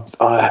 And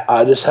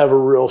I just have a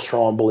real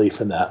strong belief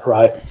in that,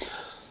 right?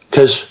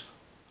 Because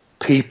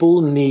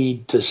people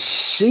need to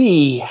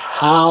see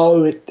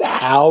how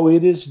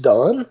it is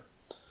done.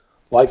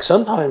 Like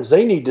sometimes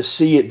they need to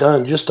see it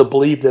done just to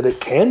believe that it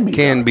can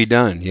be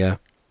done. Yeah.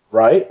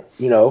 Right?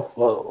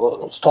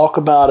 Let's talk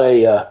about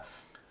a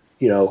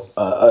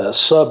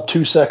sub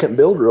 2 second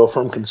build drill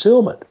from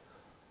concealment.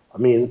 I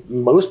mean,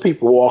 most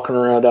people walking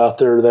around out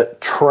there that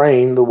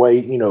train the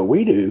way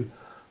we do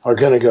are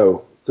going to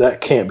go,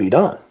 that can't be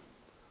done.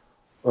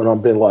 And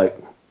I've been like,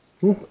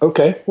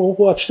 okay, well,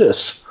 watch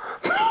this.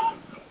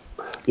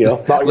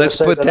 Let's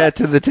put that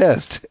to the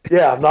test.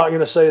 Yeah, I'm not going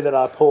to say that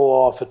I pull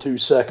off a 2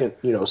 second,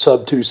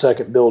 sub 2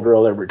 second build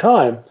drill every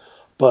time,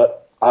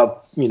 but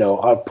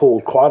I've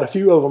pulled quite a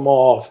few of them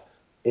off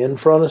in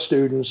front of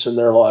students, and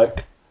they're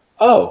like,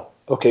 oh,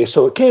 okay,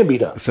 so it can be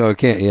done. So it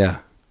can't, yeah.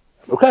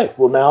 Okay,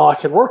 well, now I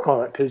can work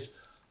on it because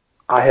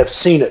I have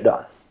seen it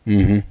done.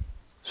 Mm-hmm.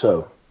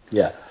 So,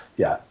 yeah.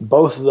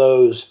 Both of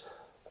those,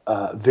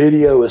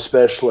 video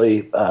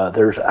especially,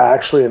 there's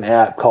actually an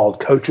app called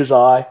Coach's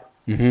Eye.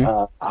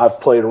 Mm-hmm. I've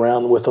played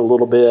around with a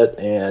little bit,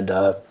 and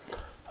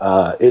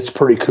it's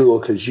pretty cool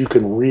because you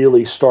can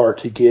really start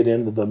to get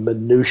into the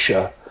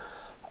minutia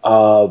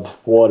of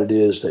what it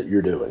is that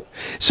you're doing.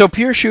 So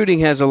pure shooting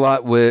has a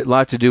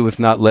lot to do with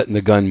not letting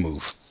the gun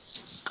move.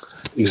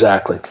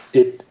 Exactly.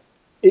 It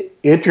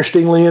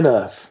interestingly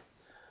enough,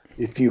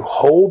 if you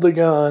hold the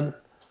gun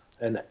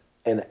and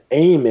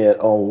aim it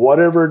on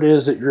whatever it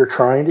is that you're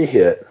trying to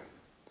hit,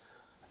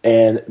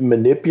 and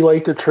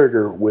manipulate the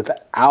trigger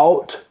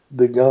without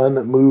the gun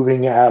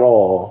moving at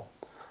all,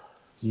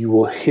 you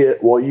will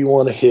hit what you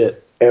want to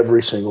hit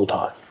every single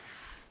time.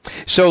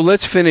 So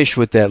let's finish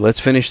with that. Let's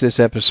finish this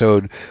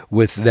episode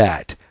with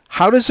that.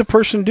 How does a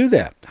person do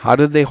that? How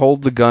do they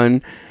hold the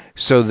gun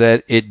so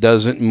that it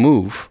doesn't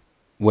move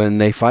when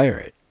they fire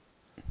it?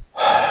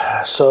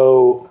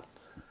 So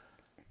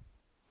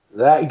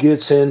that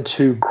gets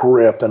into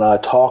grip, and I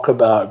talk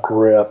about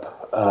grip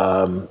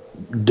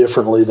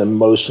differently than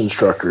most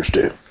instructors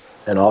do.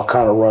 And I'll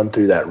kind of run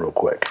through that real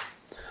quick.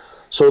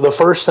 So the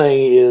first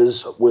thing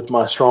is, with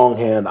my strong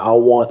hand, I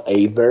want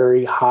a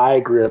very high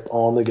grip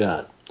on the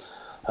gun.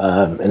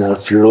 And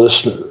if your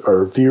listeners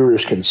or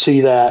viewers can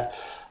see that,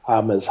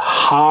 I'm as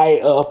high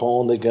up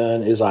on the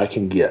gun as I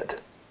can get,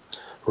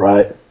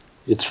 right?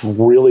 It's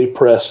really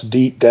pressed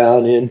deep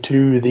down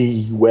into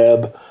the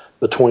web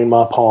between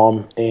my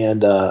palm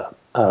and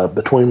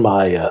between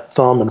my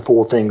thumb and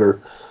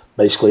forefinger,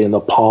 basically in the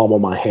palm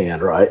of my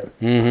hand, right?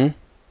 Mm-hmm.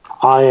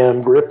 I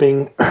am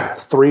gripping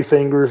 3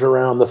 fingers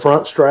around the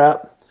front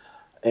strap,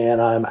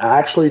 and I'm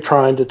actually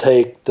trying to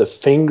take the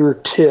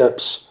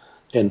fingertips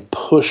and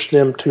push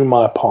them to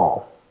my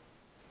palm.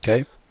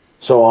 Okay.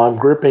 So I'm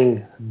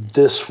gripping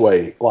this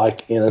way,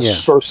 like in a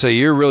circle. So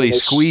you're really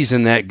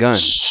squeezing that gun.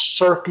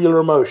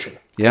 Circular motion.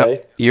 Yep.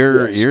 Okay?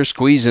 You're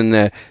squeezing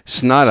the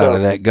snot out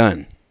of that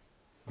gun.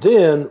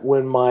 Then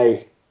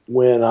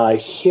when I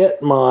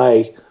hit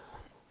my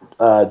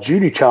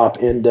Judy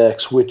chop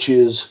index, which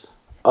is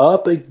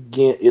up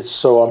against,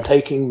 so I'm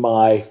taking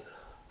my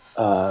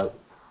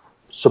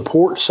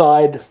support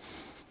side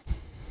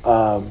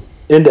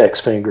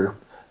index finger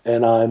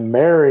and I'm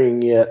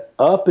marrying it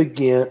up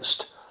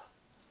against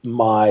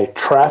my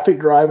traffic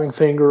driving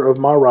finger of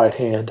my right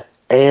hand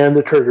and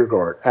the trigger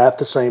guard at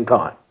the same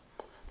time.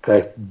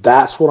 Okay,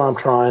 that's what I'm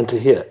trying to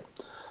hit.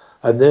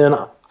 And then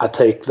I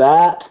take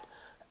that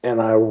and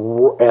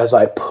as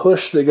I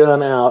push the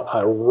gun out,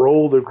 I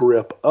roll the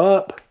grip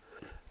up,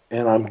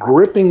 and I'm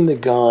gripping the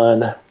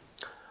gun.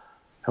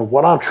 And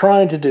what I'm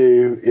trying to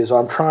do is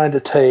I'm trying to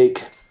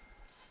take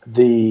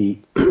the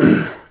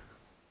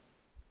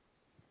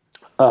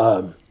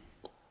the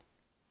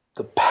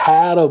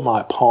pad of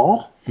my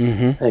palm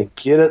and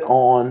get it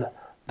on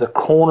the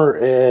corner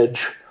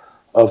edge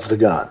of the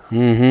gun.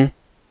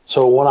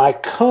 So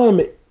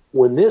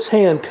when this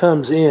hand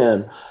comes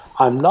in,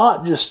 I'm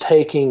not just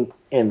taking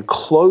and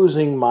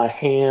closing my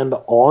hand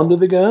onto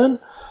the gun.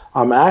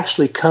 I'm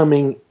actually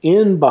coming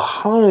in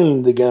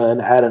behind the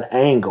gun at an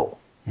angle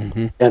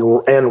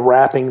and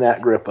wrapping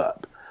that grip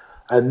up.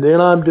 And then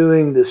I'm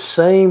doing the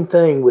same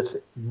thing with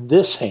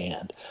this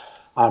hand.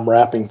 I'm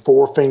wrapping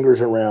 4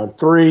 fingers around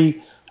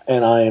 3,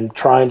 and I am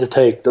trying to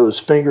take those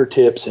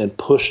fingertips and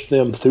push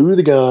them through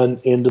the gun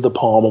into the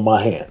palm of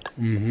my hand.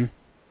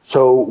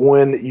 So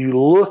when you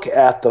look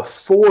at the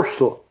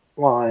force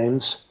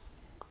lines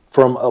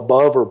from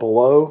above or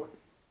below,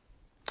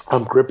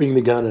 I'm gripping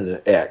the gun in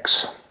an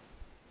X.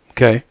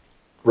 Okay.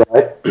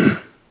 Right?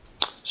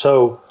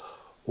 So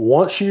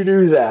once you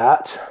do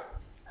that,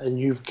 and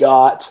you've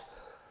got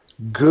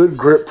good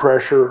grip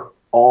pressure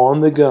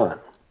on the gun,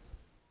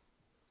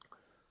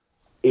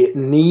 it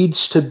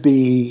needs to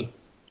be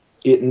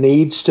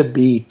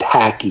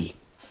tacky.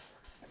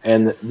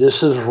 And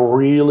this is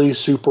really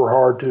super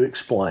hard to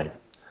explain.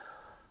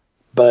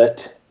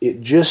 But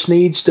it just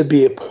needs to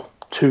be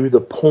to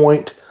the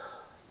point,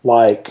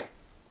 like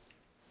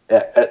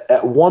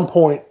at one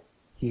point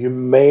you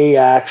may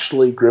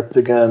actually grip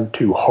the gun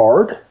too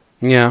hard.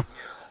 Yeah.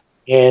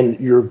 And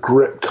your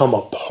grip come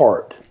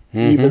apart,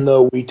 even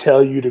though we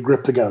tell you to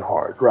grip the gun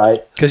hard,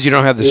 right? Because you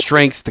don't have the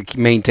strength to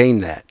maintain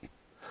that.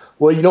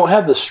 Well, you don't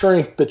have the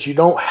strength, but you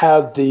don't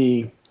have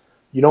the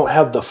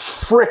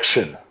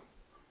friction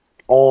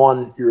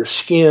on your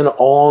skin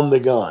on the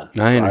gun.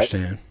 I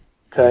understand.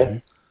 Right?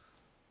 Okay.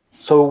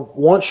 So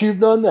once you've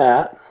done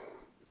that,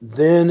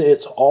 then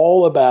it's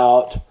all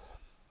about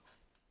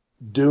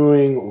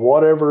doing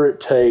whatever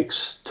it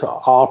takes to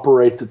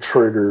operate the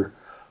trigger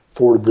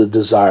for the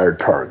desired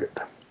target.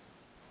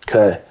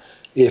 Okay.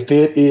 If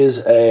it is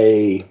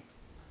if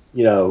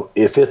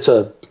it's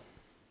a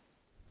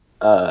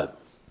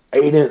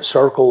 8-inch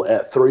circle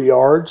at 3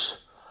 yards,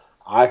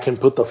 I can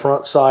put the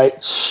front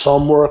sight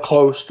somewhere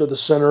close to the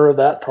center of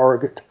that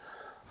target,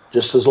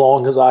 just as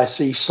long as I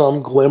see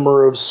some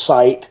glimmer of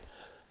sight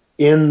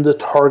in the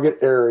target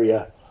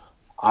area.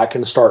 I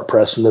can start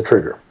pressing the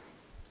trigger,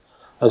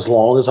 as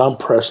long as I'm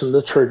pressing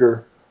the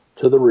trigger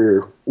to the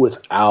rear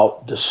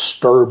without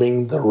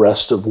disturbing the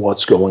rest of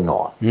what's going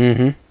on.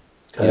 Okay.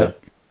 Yep.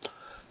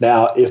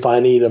 Now, if I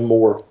need a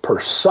more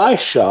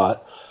precise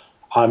shot,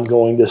 I'm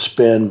going to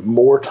spend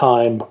more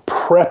time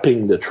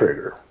prepping the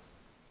trigger,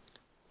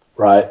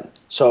 right?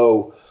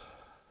 So,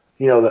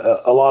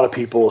 a lot of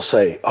people will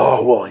say,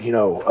 oh,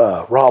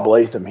 well, Rob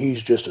Latham,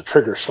 he's just a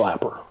trigger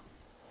slapper.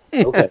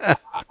 Okay.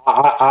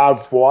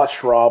 I've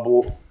watched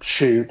Rob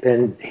shoot,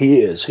 and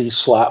he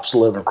slaps the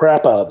living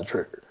crap out of the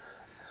trigger.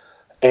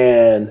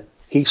 And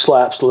he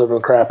slaps the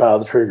living crap out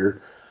of the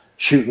trigger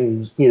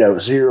shooting,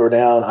 0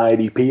 down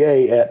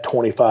IDPA at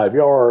 25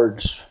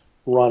 yards,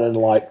 running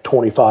like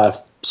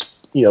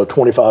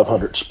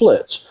 2,500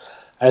 splits.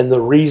 And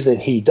the reason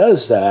he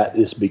does that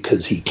is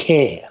because he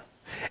can.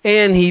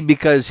 And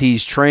because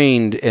he's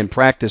trained and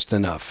practiced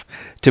enough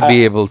to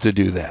be able to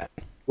do that.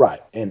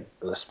 Right. And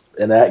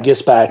that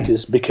gets back to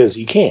because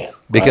he can.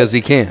 Because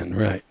he can,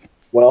 right.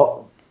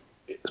 Well,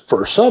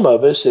 for some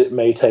of us, it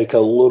may take a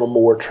little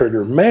more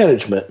trigger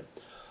management.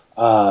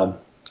 And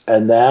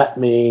that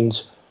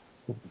means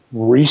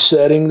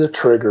resetting the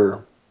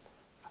trigger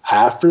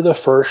after the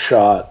first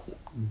shot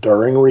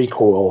during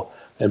recoil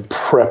and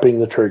prepping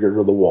the trigger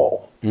to the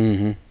wall.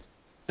 Okay.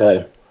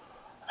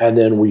 And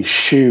then we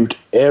shoot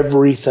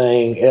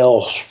everything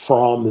else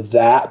from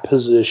that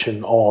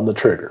position on the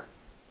trigger.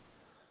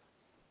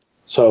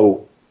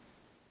 So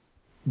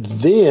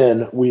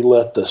then we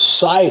let the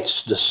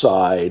sights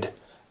decide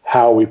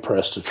how we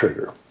press the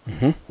trigger.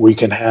 We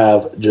can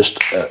have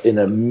just an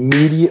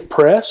immediate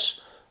press,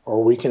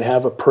 or we can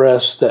have a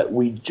press that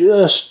we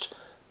just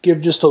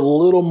give just a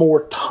little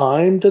more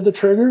time to the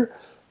trigger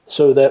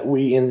so that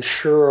we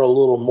ensure a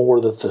little more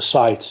that the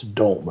sights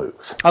don't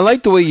move. I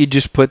like the way you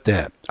just put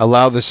that.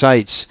 Allow the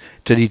sights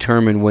to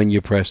determine when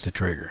you press the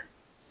trigger.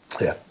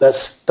 Yeah,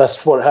 that's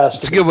what it has to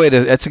be.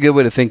 That's a good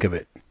way to think of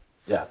it.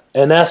 Yeah,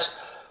 and that's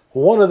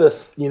one of the,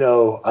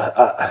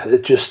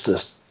 it just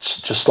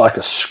like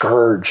a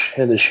scourge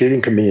in the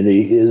shooting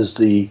community is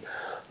the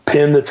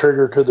pin the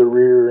trigger to the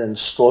rear and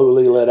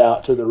slowly let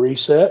out to the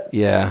reset.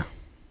 Yeah.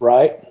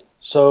 Right?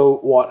 So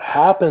what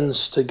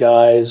happens to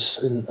guys,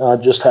 and I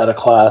just had a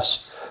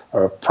class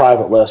or a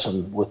private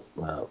lesson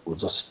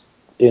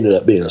ended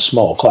up being a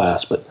small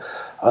class, but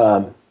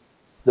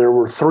there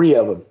were 3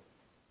 of them,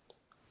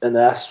 and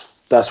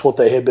that's what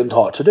they had been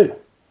taught to do,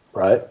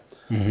 right?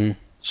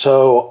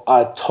 So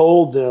I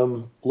told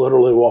them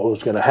literally what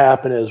was going to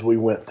happen as we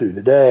went through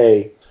the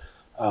day,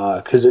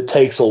 because it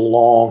takes a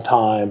long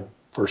time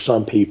for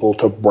some people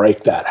to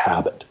break that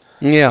habit.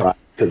 Yeah. Right?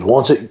 Because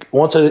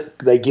once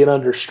they get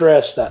under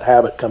stress, that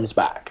habit comes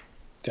back.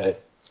 Okay.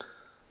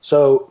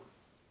 So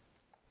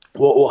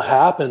what will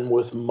happen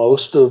with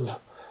most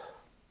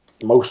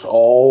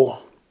all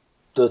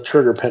the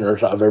trigger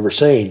pinners I've ever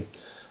seen,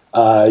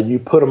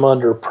 you put them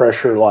under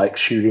pressure like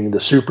shooting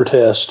the super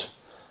test,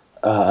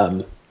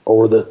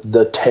 or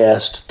the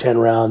test, 10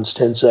 rounds,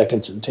 10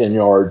 seconds, and 10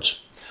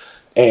 yards.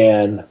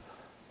 And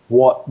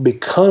what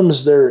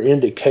becomes their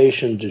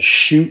indication to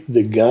shoot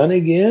the gun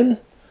again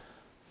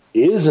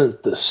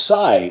isn't the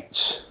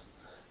sights,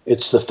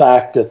 it's the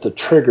fact that the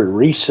trigger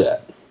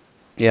reset.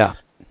 Yeah.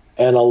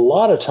 And a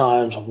lot of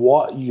times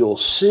what you'll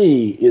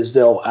see is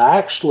they'll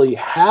actually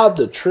have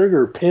the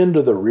trigger pinned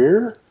to the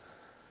rear,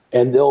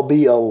 and they'll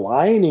be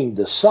aligning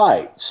the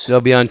sights.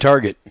 They'll be on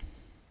target.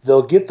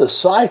 They'll get the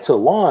sights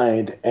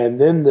aligned, and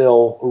then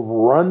they'll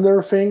run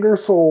their finger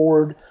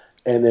forward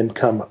and then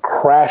come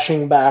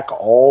crashing back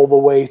all the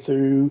way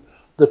through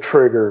the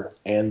trigger,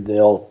 and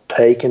they'll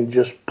take and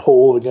just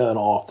pull the gun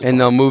off. And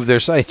they'll move their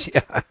sights,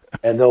 yeah.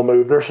 And they'll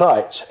move their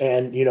sights.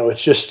 And,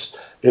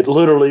 it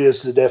literally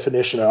is the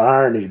definition of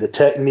irony. The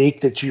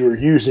technique that you are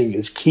using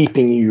is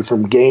keeping you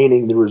from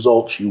gaining the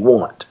results you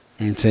want.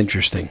 It's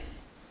interesting.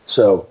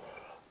 So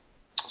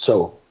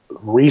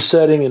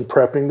resetting and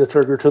prepping the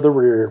trigger to the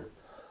rear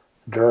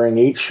during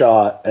each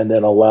shot, and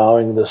then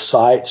allowing the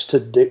sights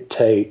to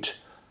dictate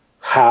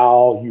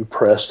how you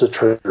press the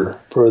trigger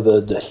for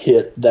the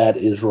hit that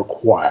is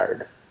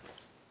required.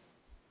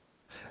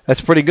 That's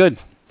pretty good.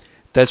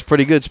 That's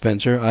pretty good,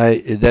 Spencer.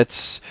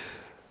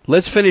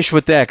 Let's finish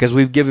with that, because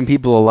we've given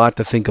people a lot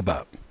to think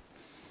about.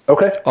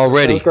 Okay.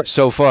 Already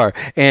so far.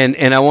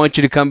 And I want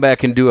you to come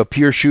back and do a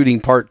Pure Shooting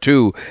Part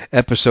 2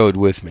 episode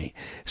with me.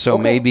 So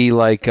okay.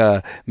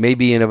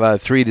 maybe in about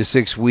 3 to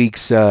 6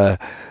 weeks,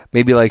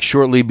 maybe like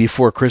shortly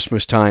before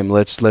Christmas time,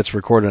 let's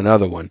record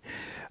another one.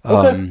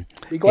 Okay.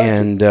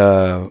 And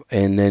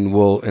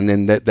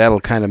then that'll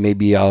kind of,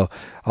 maybe I'll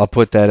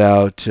put that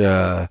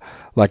out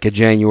like a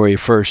January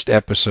 1st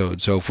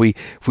episode. So if we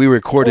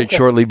record it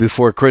shortly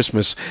before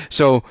Christmas,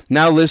 so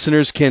now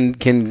listeners can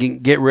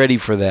get ready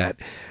for that.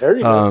 There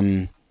you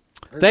go.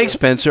 Thanks,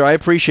 Spencer. I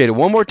appreciate it.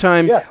 One more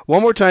time,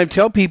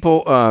 tell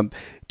people,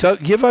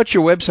 give out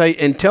your website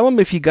and tell them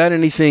if you got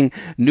anything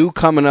new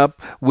coming up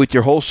with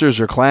your holsters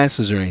or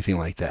classes or anything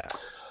like that.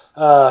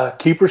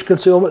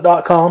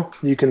 Keepersconcealment.com.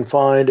 You can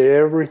find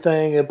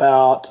everything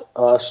about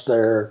us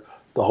there,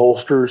 the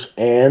holsters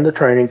and the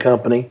training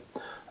company.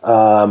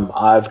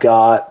 I've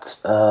got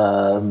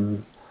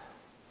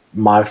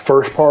my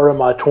first part of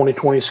my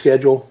 2020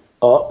 schedule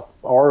up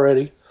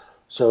already.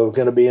 So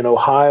going to be in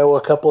Ohio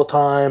a couple of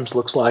times.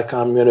 Looks like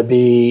I'm going to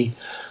be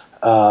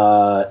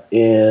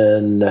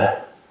in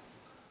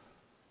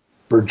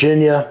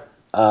Virginia.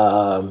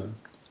 And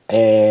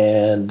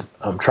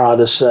I'm trying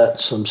to set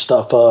some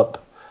stuff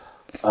up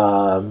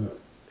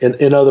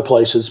in other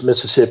places,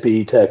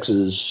 Mississippi,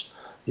 Texas,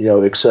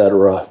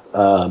 etc.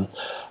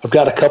 I've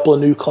got a couple of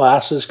new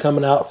classes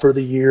coming out for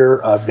the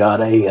year. I've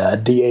got a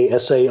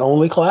DASA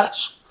only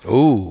class.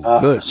 Ooh,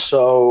 good.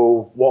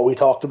 So what we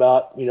talked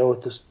about,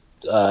 with this,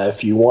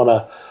 if you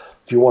want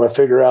to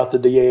figure out the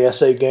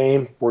DASA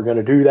game, we're going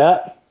to do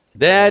that.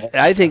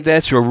 I think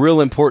that's a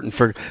real important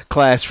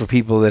class for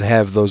people that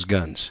have those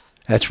guns.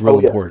 That's real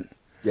important.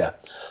 Yeah.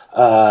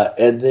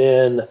 And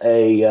then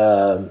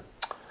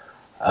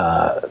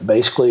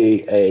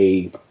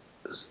basically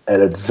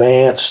an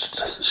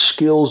advanced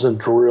skills and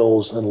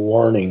drills and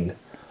learning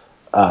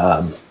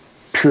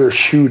pure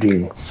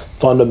shooting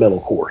fundamental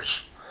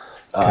course,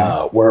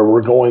 where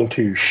we're going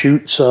to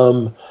shoot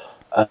some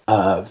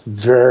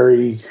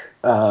very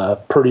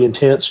pretty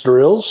intense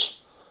drills,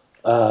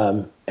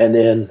 and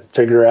then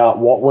figure out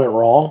what went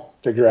wrong,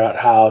 figure out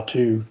how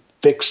to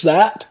fix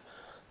that,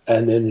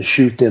 and then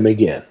shoot them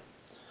again.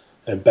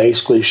 And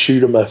basically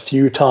shoot them a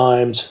few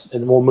times,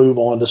 and we'll move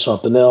on to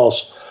something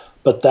else.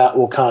 But that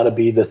will kind of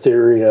be the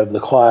theory of the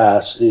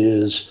class,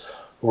 is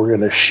we're going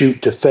to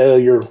shoot to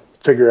failure,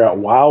 figure out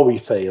why we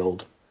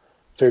failed,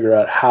 figure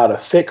out how to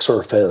fix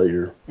our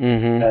failure,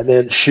 and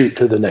then shoot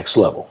to the next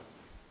level.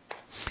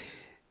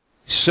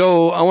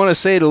 So I want to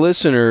say to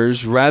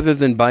listeners, rather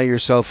than buy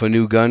yourself a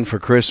new gun for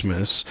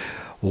Christmas,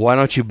 why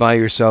don't you buy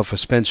yourself a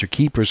Spencer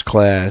Keepers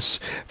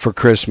class for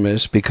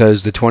Christmas?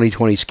 Because the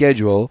 2020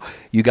 schedule,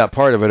 you got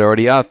part of it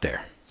already out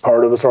there.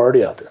 Part of it's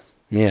already out there.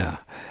 Yeah.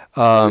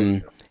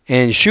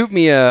 And shoot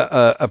me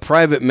a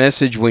private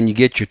message when you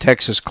get your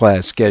Texas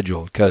class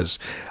scheduled, because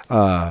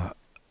I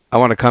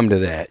want to come to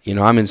that.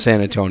 I'm in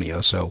San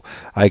Antonio, so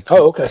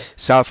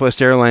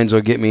Southwest Airlines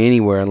will get me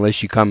anywhere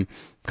unless you come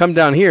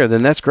down here.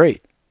 Then that's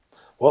great.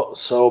 Well,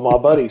 so my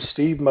buddy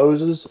Steve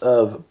Moses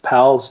of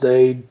Pal's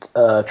Day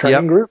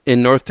Training Group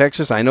in North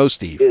Texas, I know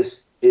Steve,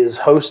 is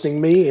hosting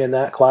me, and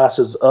that class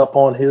is up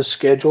on his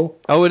schedule.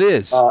 Oh, it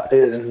is.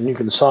 And you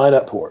can sign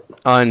up for it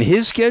on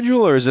his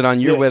schedule, or is it on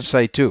your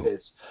website too? It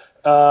is.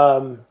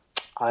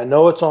 I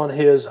know it's on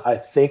his. I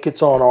think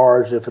it's on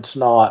ours. If it's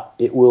not,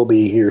 it will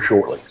be here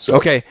shortly. So.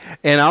 Okay,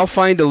 and I'll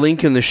find a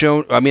link in the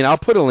show. I mean, I'll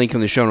put a link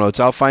in the show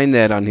notes. I'll find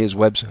that on his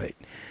website.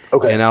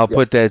 Okay. And I'll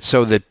put that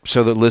so that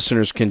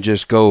listeners can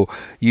just go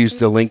use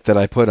the link that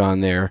I put on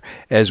there,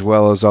 as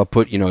well as I'll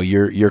put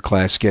your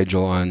class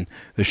schedule on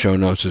the show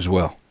notes as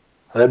well.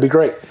 That'd be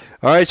great.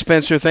 All right,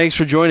 Spencer, thanks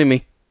for joining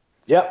me.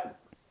 Yep,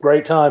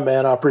 great time,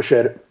 man. I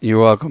appreciate it. You're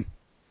welcome.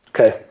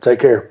 Okay, take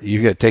care.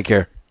 Take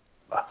care.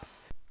 Bye.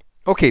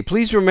 Okay,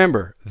 please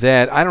remember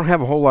that I don't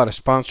have a whole lot of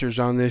sponsors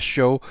on this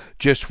show,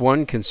 just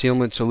one,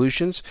 Concealment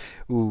Solutions,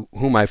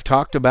 whom I've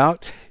talked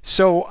about.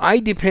 So I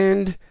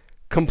depend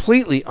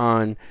completely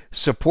on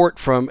support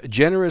from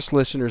generous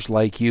listeners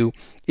like you.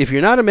 If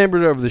you're not a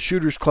member of the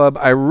Shooters Club,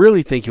 I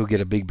really think you'll get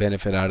a big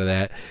benefit out of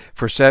that.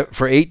 For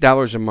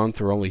 $8 a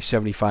month or only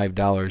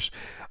 $75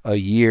 a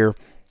year,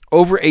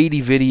 over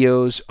 80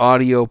 videos,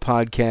 audio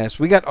podcasts.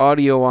 We got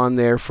audio on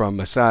there from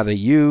Asad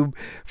Ayub,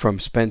 from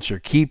Spencer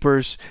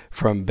Keepers,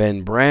 from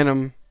Ben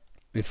Branham,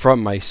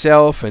 from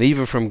myself, and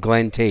even from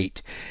Glenn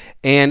Tate.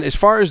 And as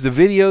far as the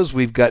videos,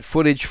 we've got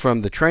footage from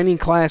the training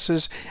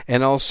classes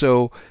and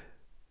also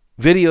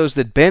videos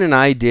that Ben and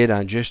I did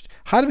on just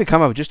how to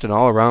become just an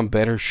all-around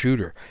better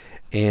shooter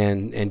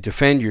and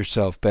defend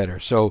yourself better.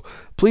 So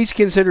please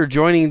consider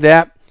joining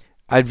that.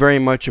 I'd very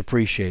much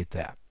appreciate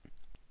that.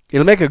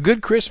 It'll make a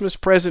good Christmas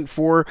present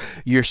for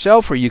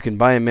yourself, or you can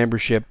buy a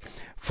membership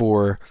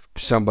for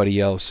somebody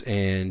else,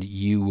 and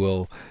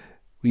you'll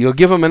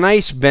give them a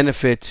nice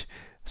benefit,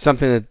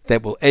 something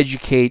that will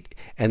educate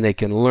and they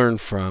can learn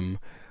from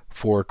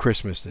for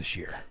Christmas this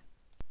year.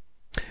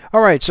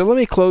 All right, so let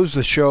me close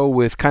the show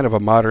with kind of a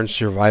modern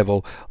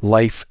survival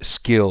life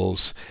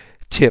skills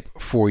tip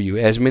for you.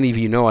 As many of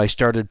you know, I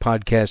started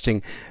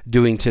podcasting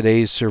doing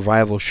today's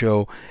survival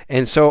show,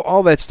 and so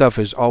all that stuff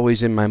is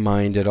always in my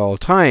mind at all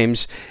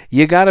times.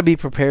 You got to be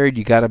prepared.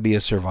 You got to be a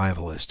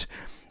survivalist,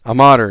 a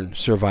modern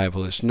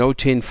survivalist, no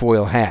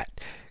tinfoil hat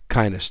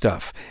kind of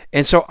stuff.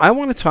 And so I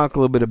want to talk a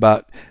little bit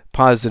about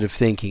positive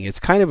thinking. It's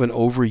kind of an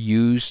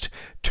overused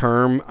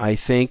term, I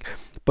think,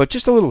 but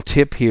just a little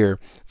tip here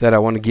that I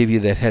want to give you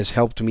that has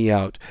helped me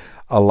out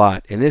a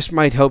lot. And this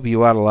might help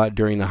you out a lot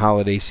during the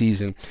holiday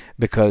season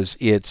because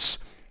you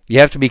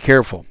have to be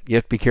careful. You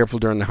have to be careful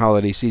during the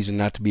holiday season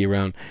not to be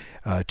around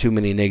too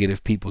many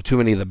negative people, too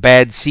many of the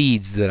bad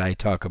seeds that I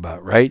talk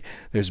about, right?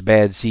 There's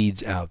bad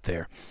seeds out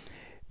there.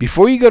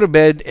 Before you go to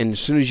bed and as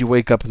soon as you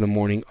wake up in the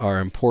morning are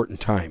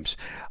important times.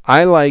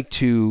 I like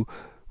to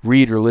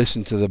read or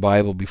listen to the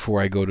Bible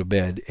before I go to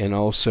bed, and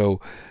also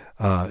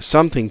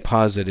something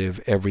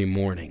positive every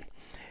morning.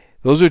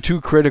 Those are two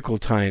critical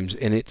times,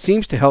 and it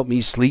seems to help me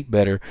sleep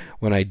better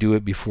when I do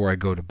it before I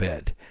go to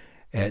bed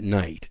at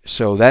night.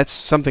 So that's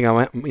something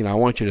I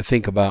want you to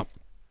think about.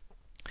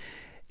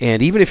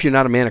 And even if you're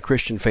not a man of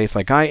Christian faith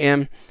like I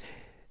am,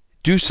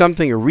 do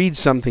something or read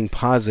something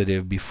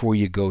positive before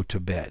you go to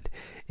bed.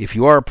 If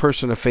you are a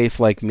person of faith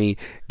like me,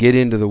 get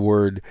into the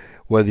Word,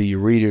 whether you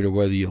read it or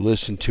whether you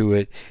listen to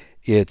it.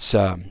 It's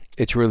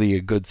really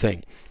a good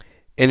thing,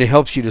 and it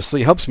helps you to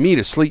sleep. Helps me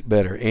to sleep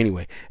better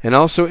anyway. And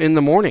also in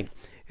the morning.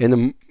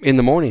 In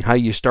the morning, how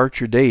you start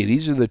your day.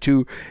 These are the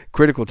two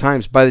critical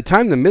times. By the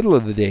time the middle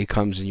of the day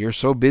comes and you're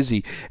so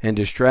busy and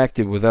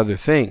distracted with other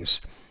things,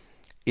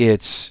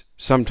 it's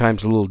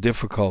sometimes a little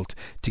difficult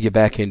to get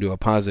back into a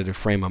positive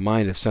frame of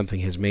mind if something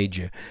has made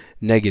you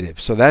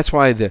negative. So that's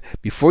why the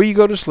before you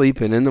go to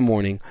sleep and in the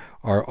morning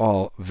are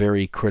all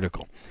very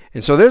critical.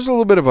 And so there's a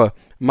little bit of a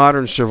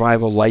modern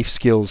survival life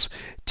skills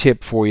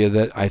tip for you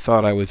that I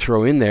thought I would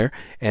throw in there.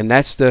 And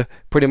that's the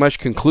pretty much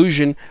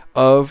conclusion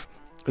of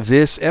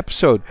this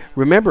episode.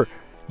 Remember,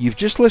 you've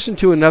just listened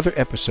to another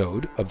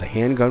episode of the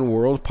Handgun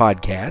World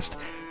podcast.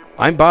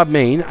 I'm Bob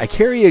Mayne. I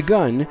carry a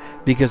gun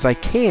because I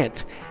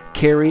can't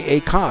carry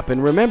a cop.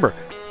 And remember,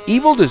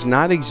 evil does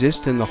not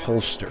exist in the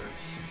holster.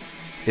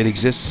 It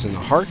exists in the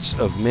hearts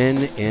of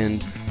men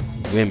and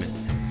women.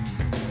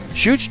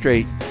 Shoot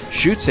straight,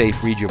 shoot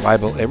safe, read your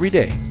Bible every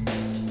day,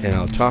 and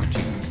I'll talk to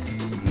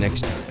you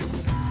next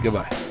time.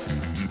 Goodbye.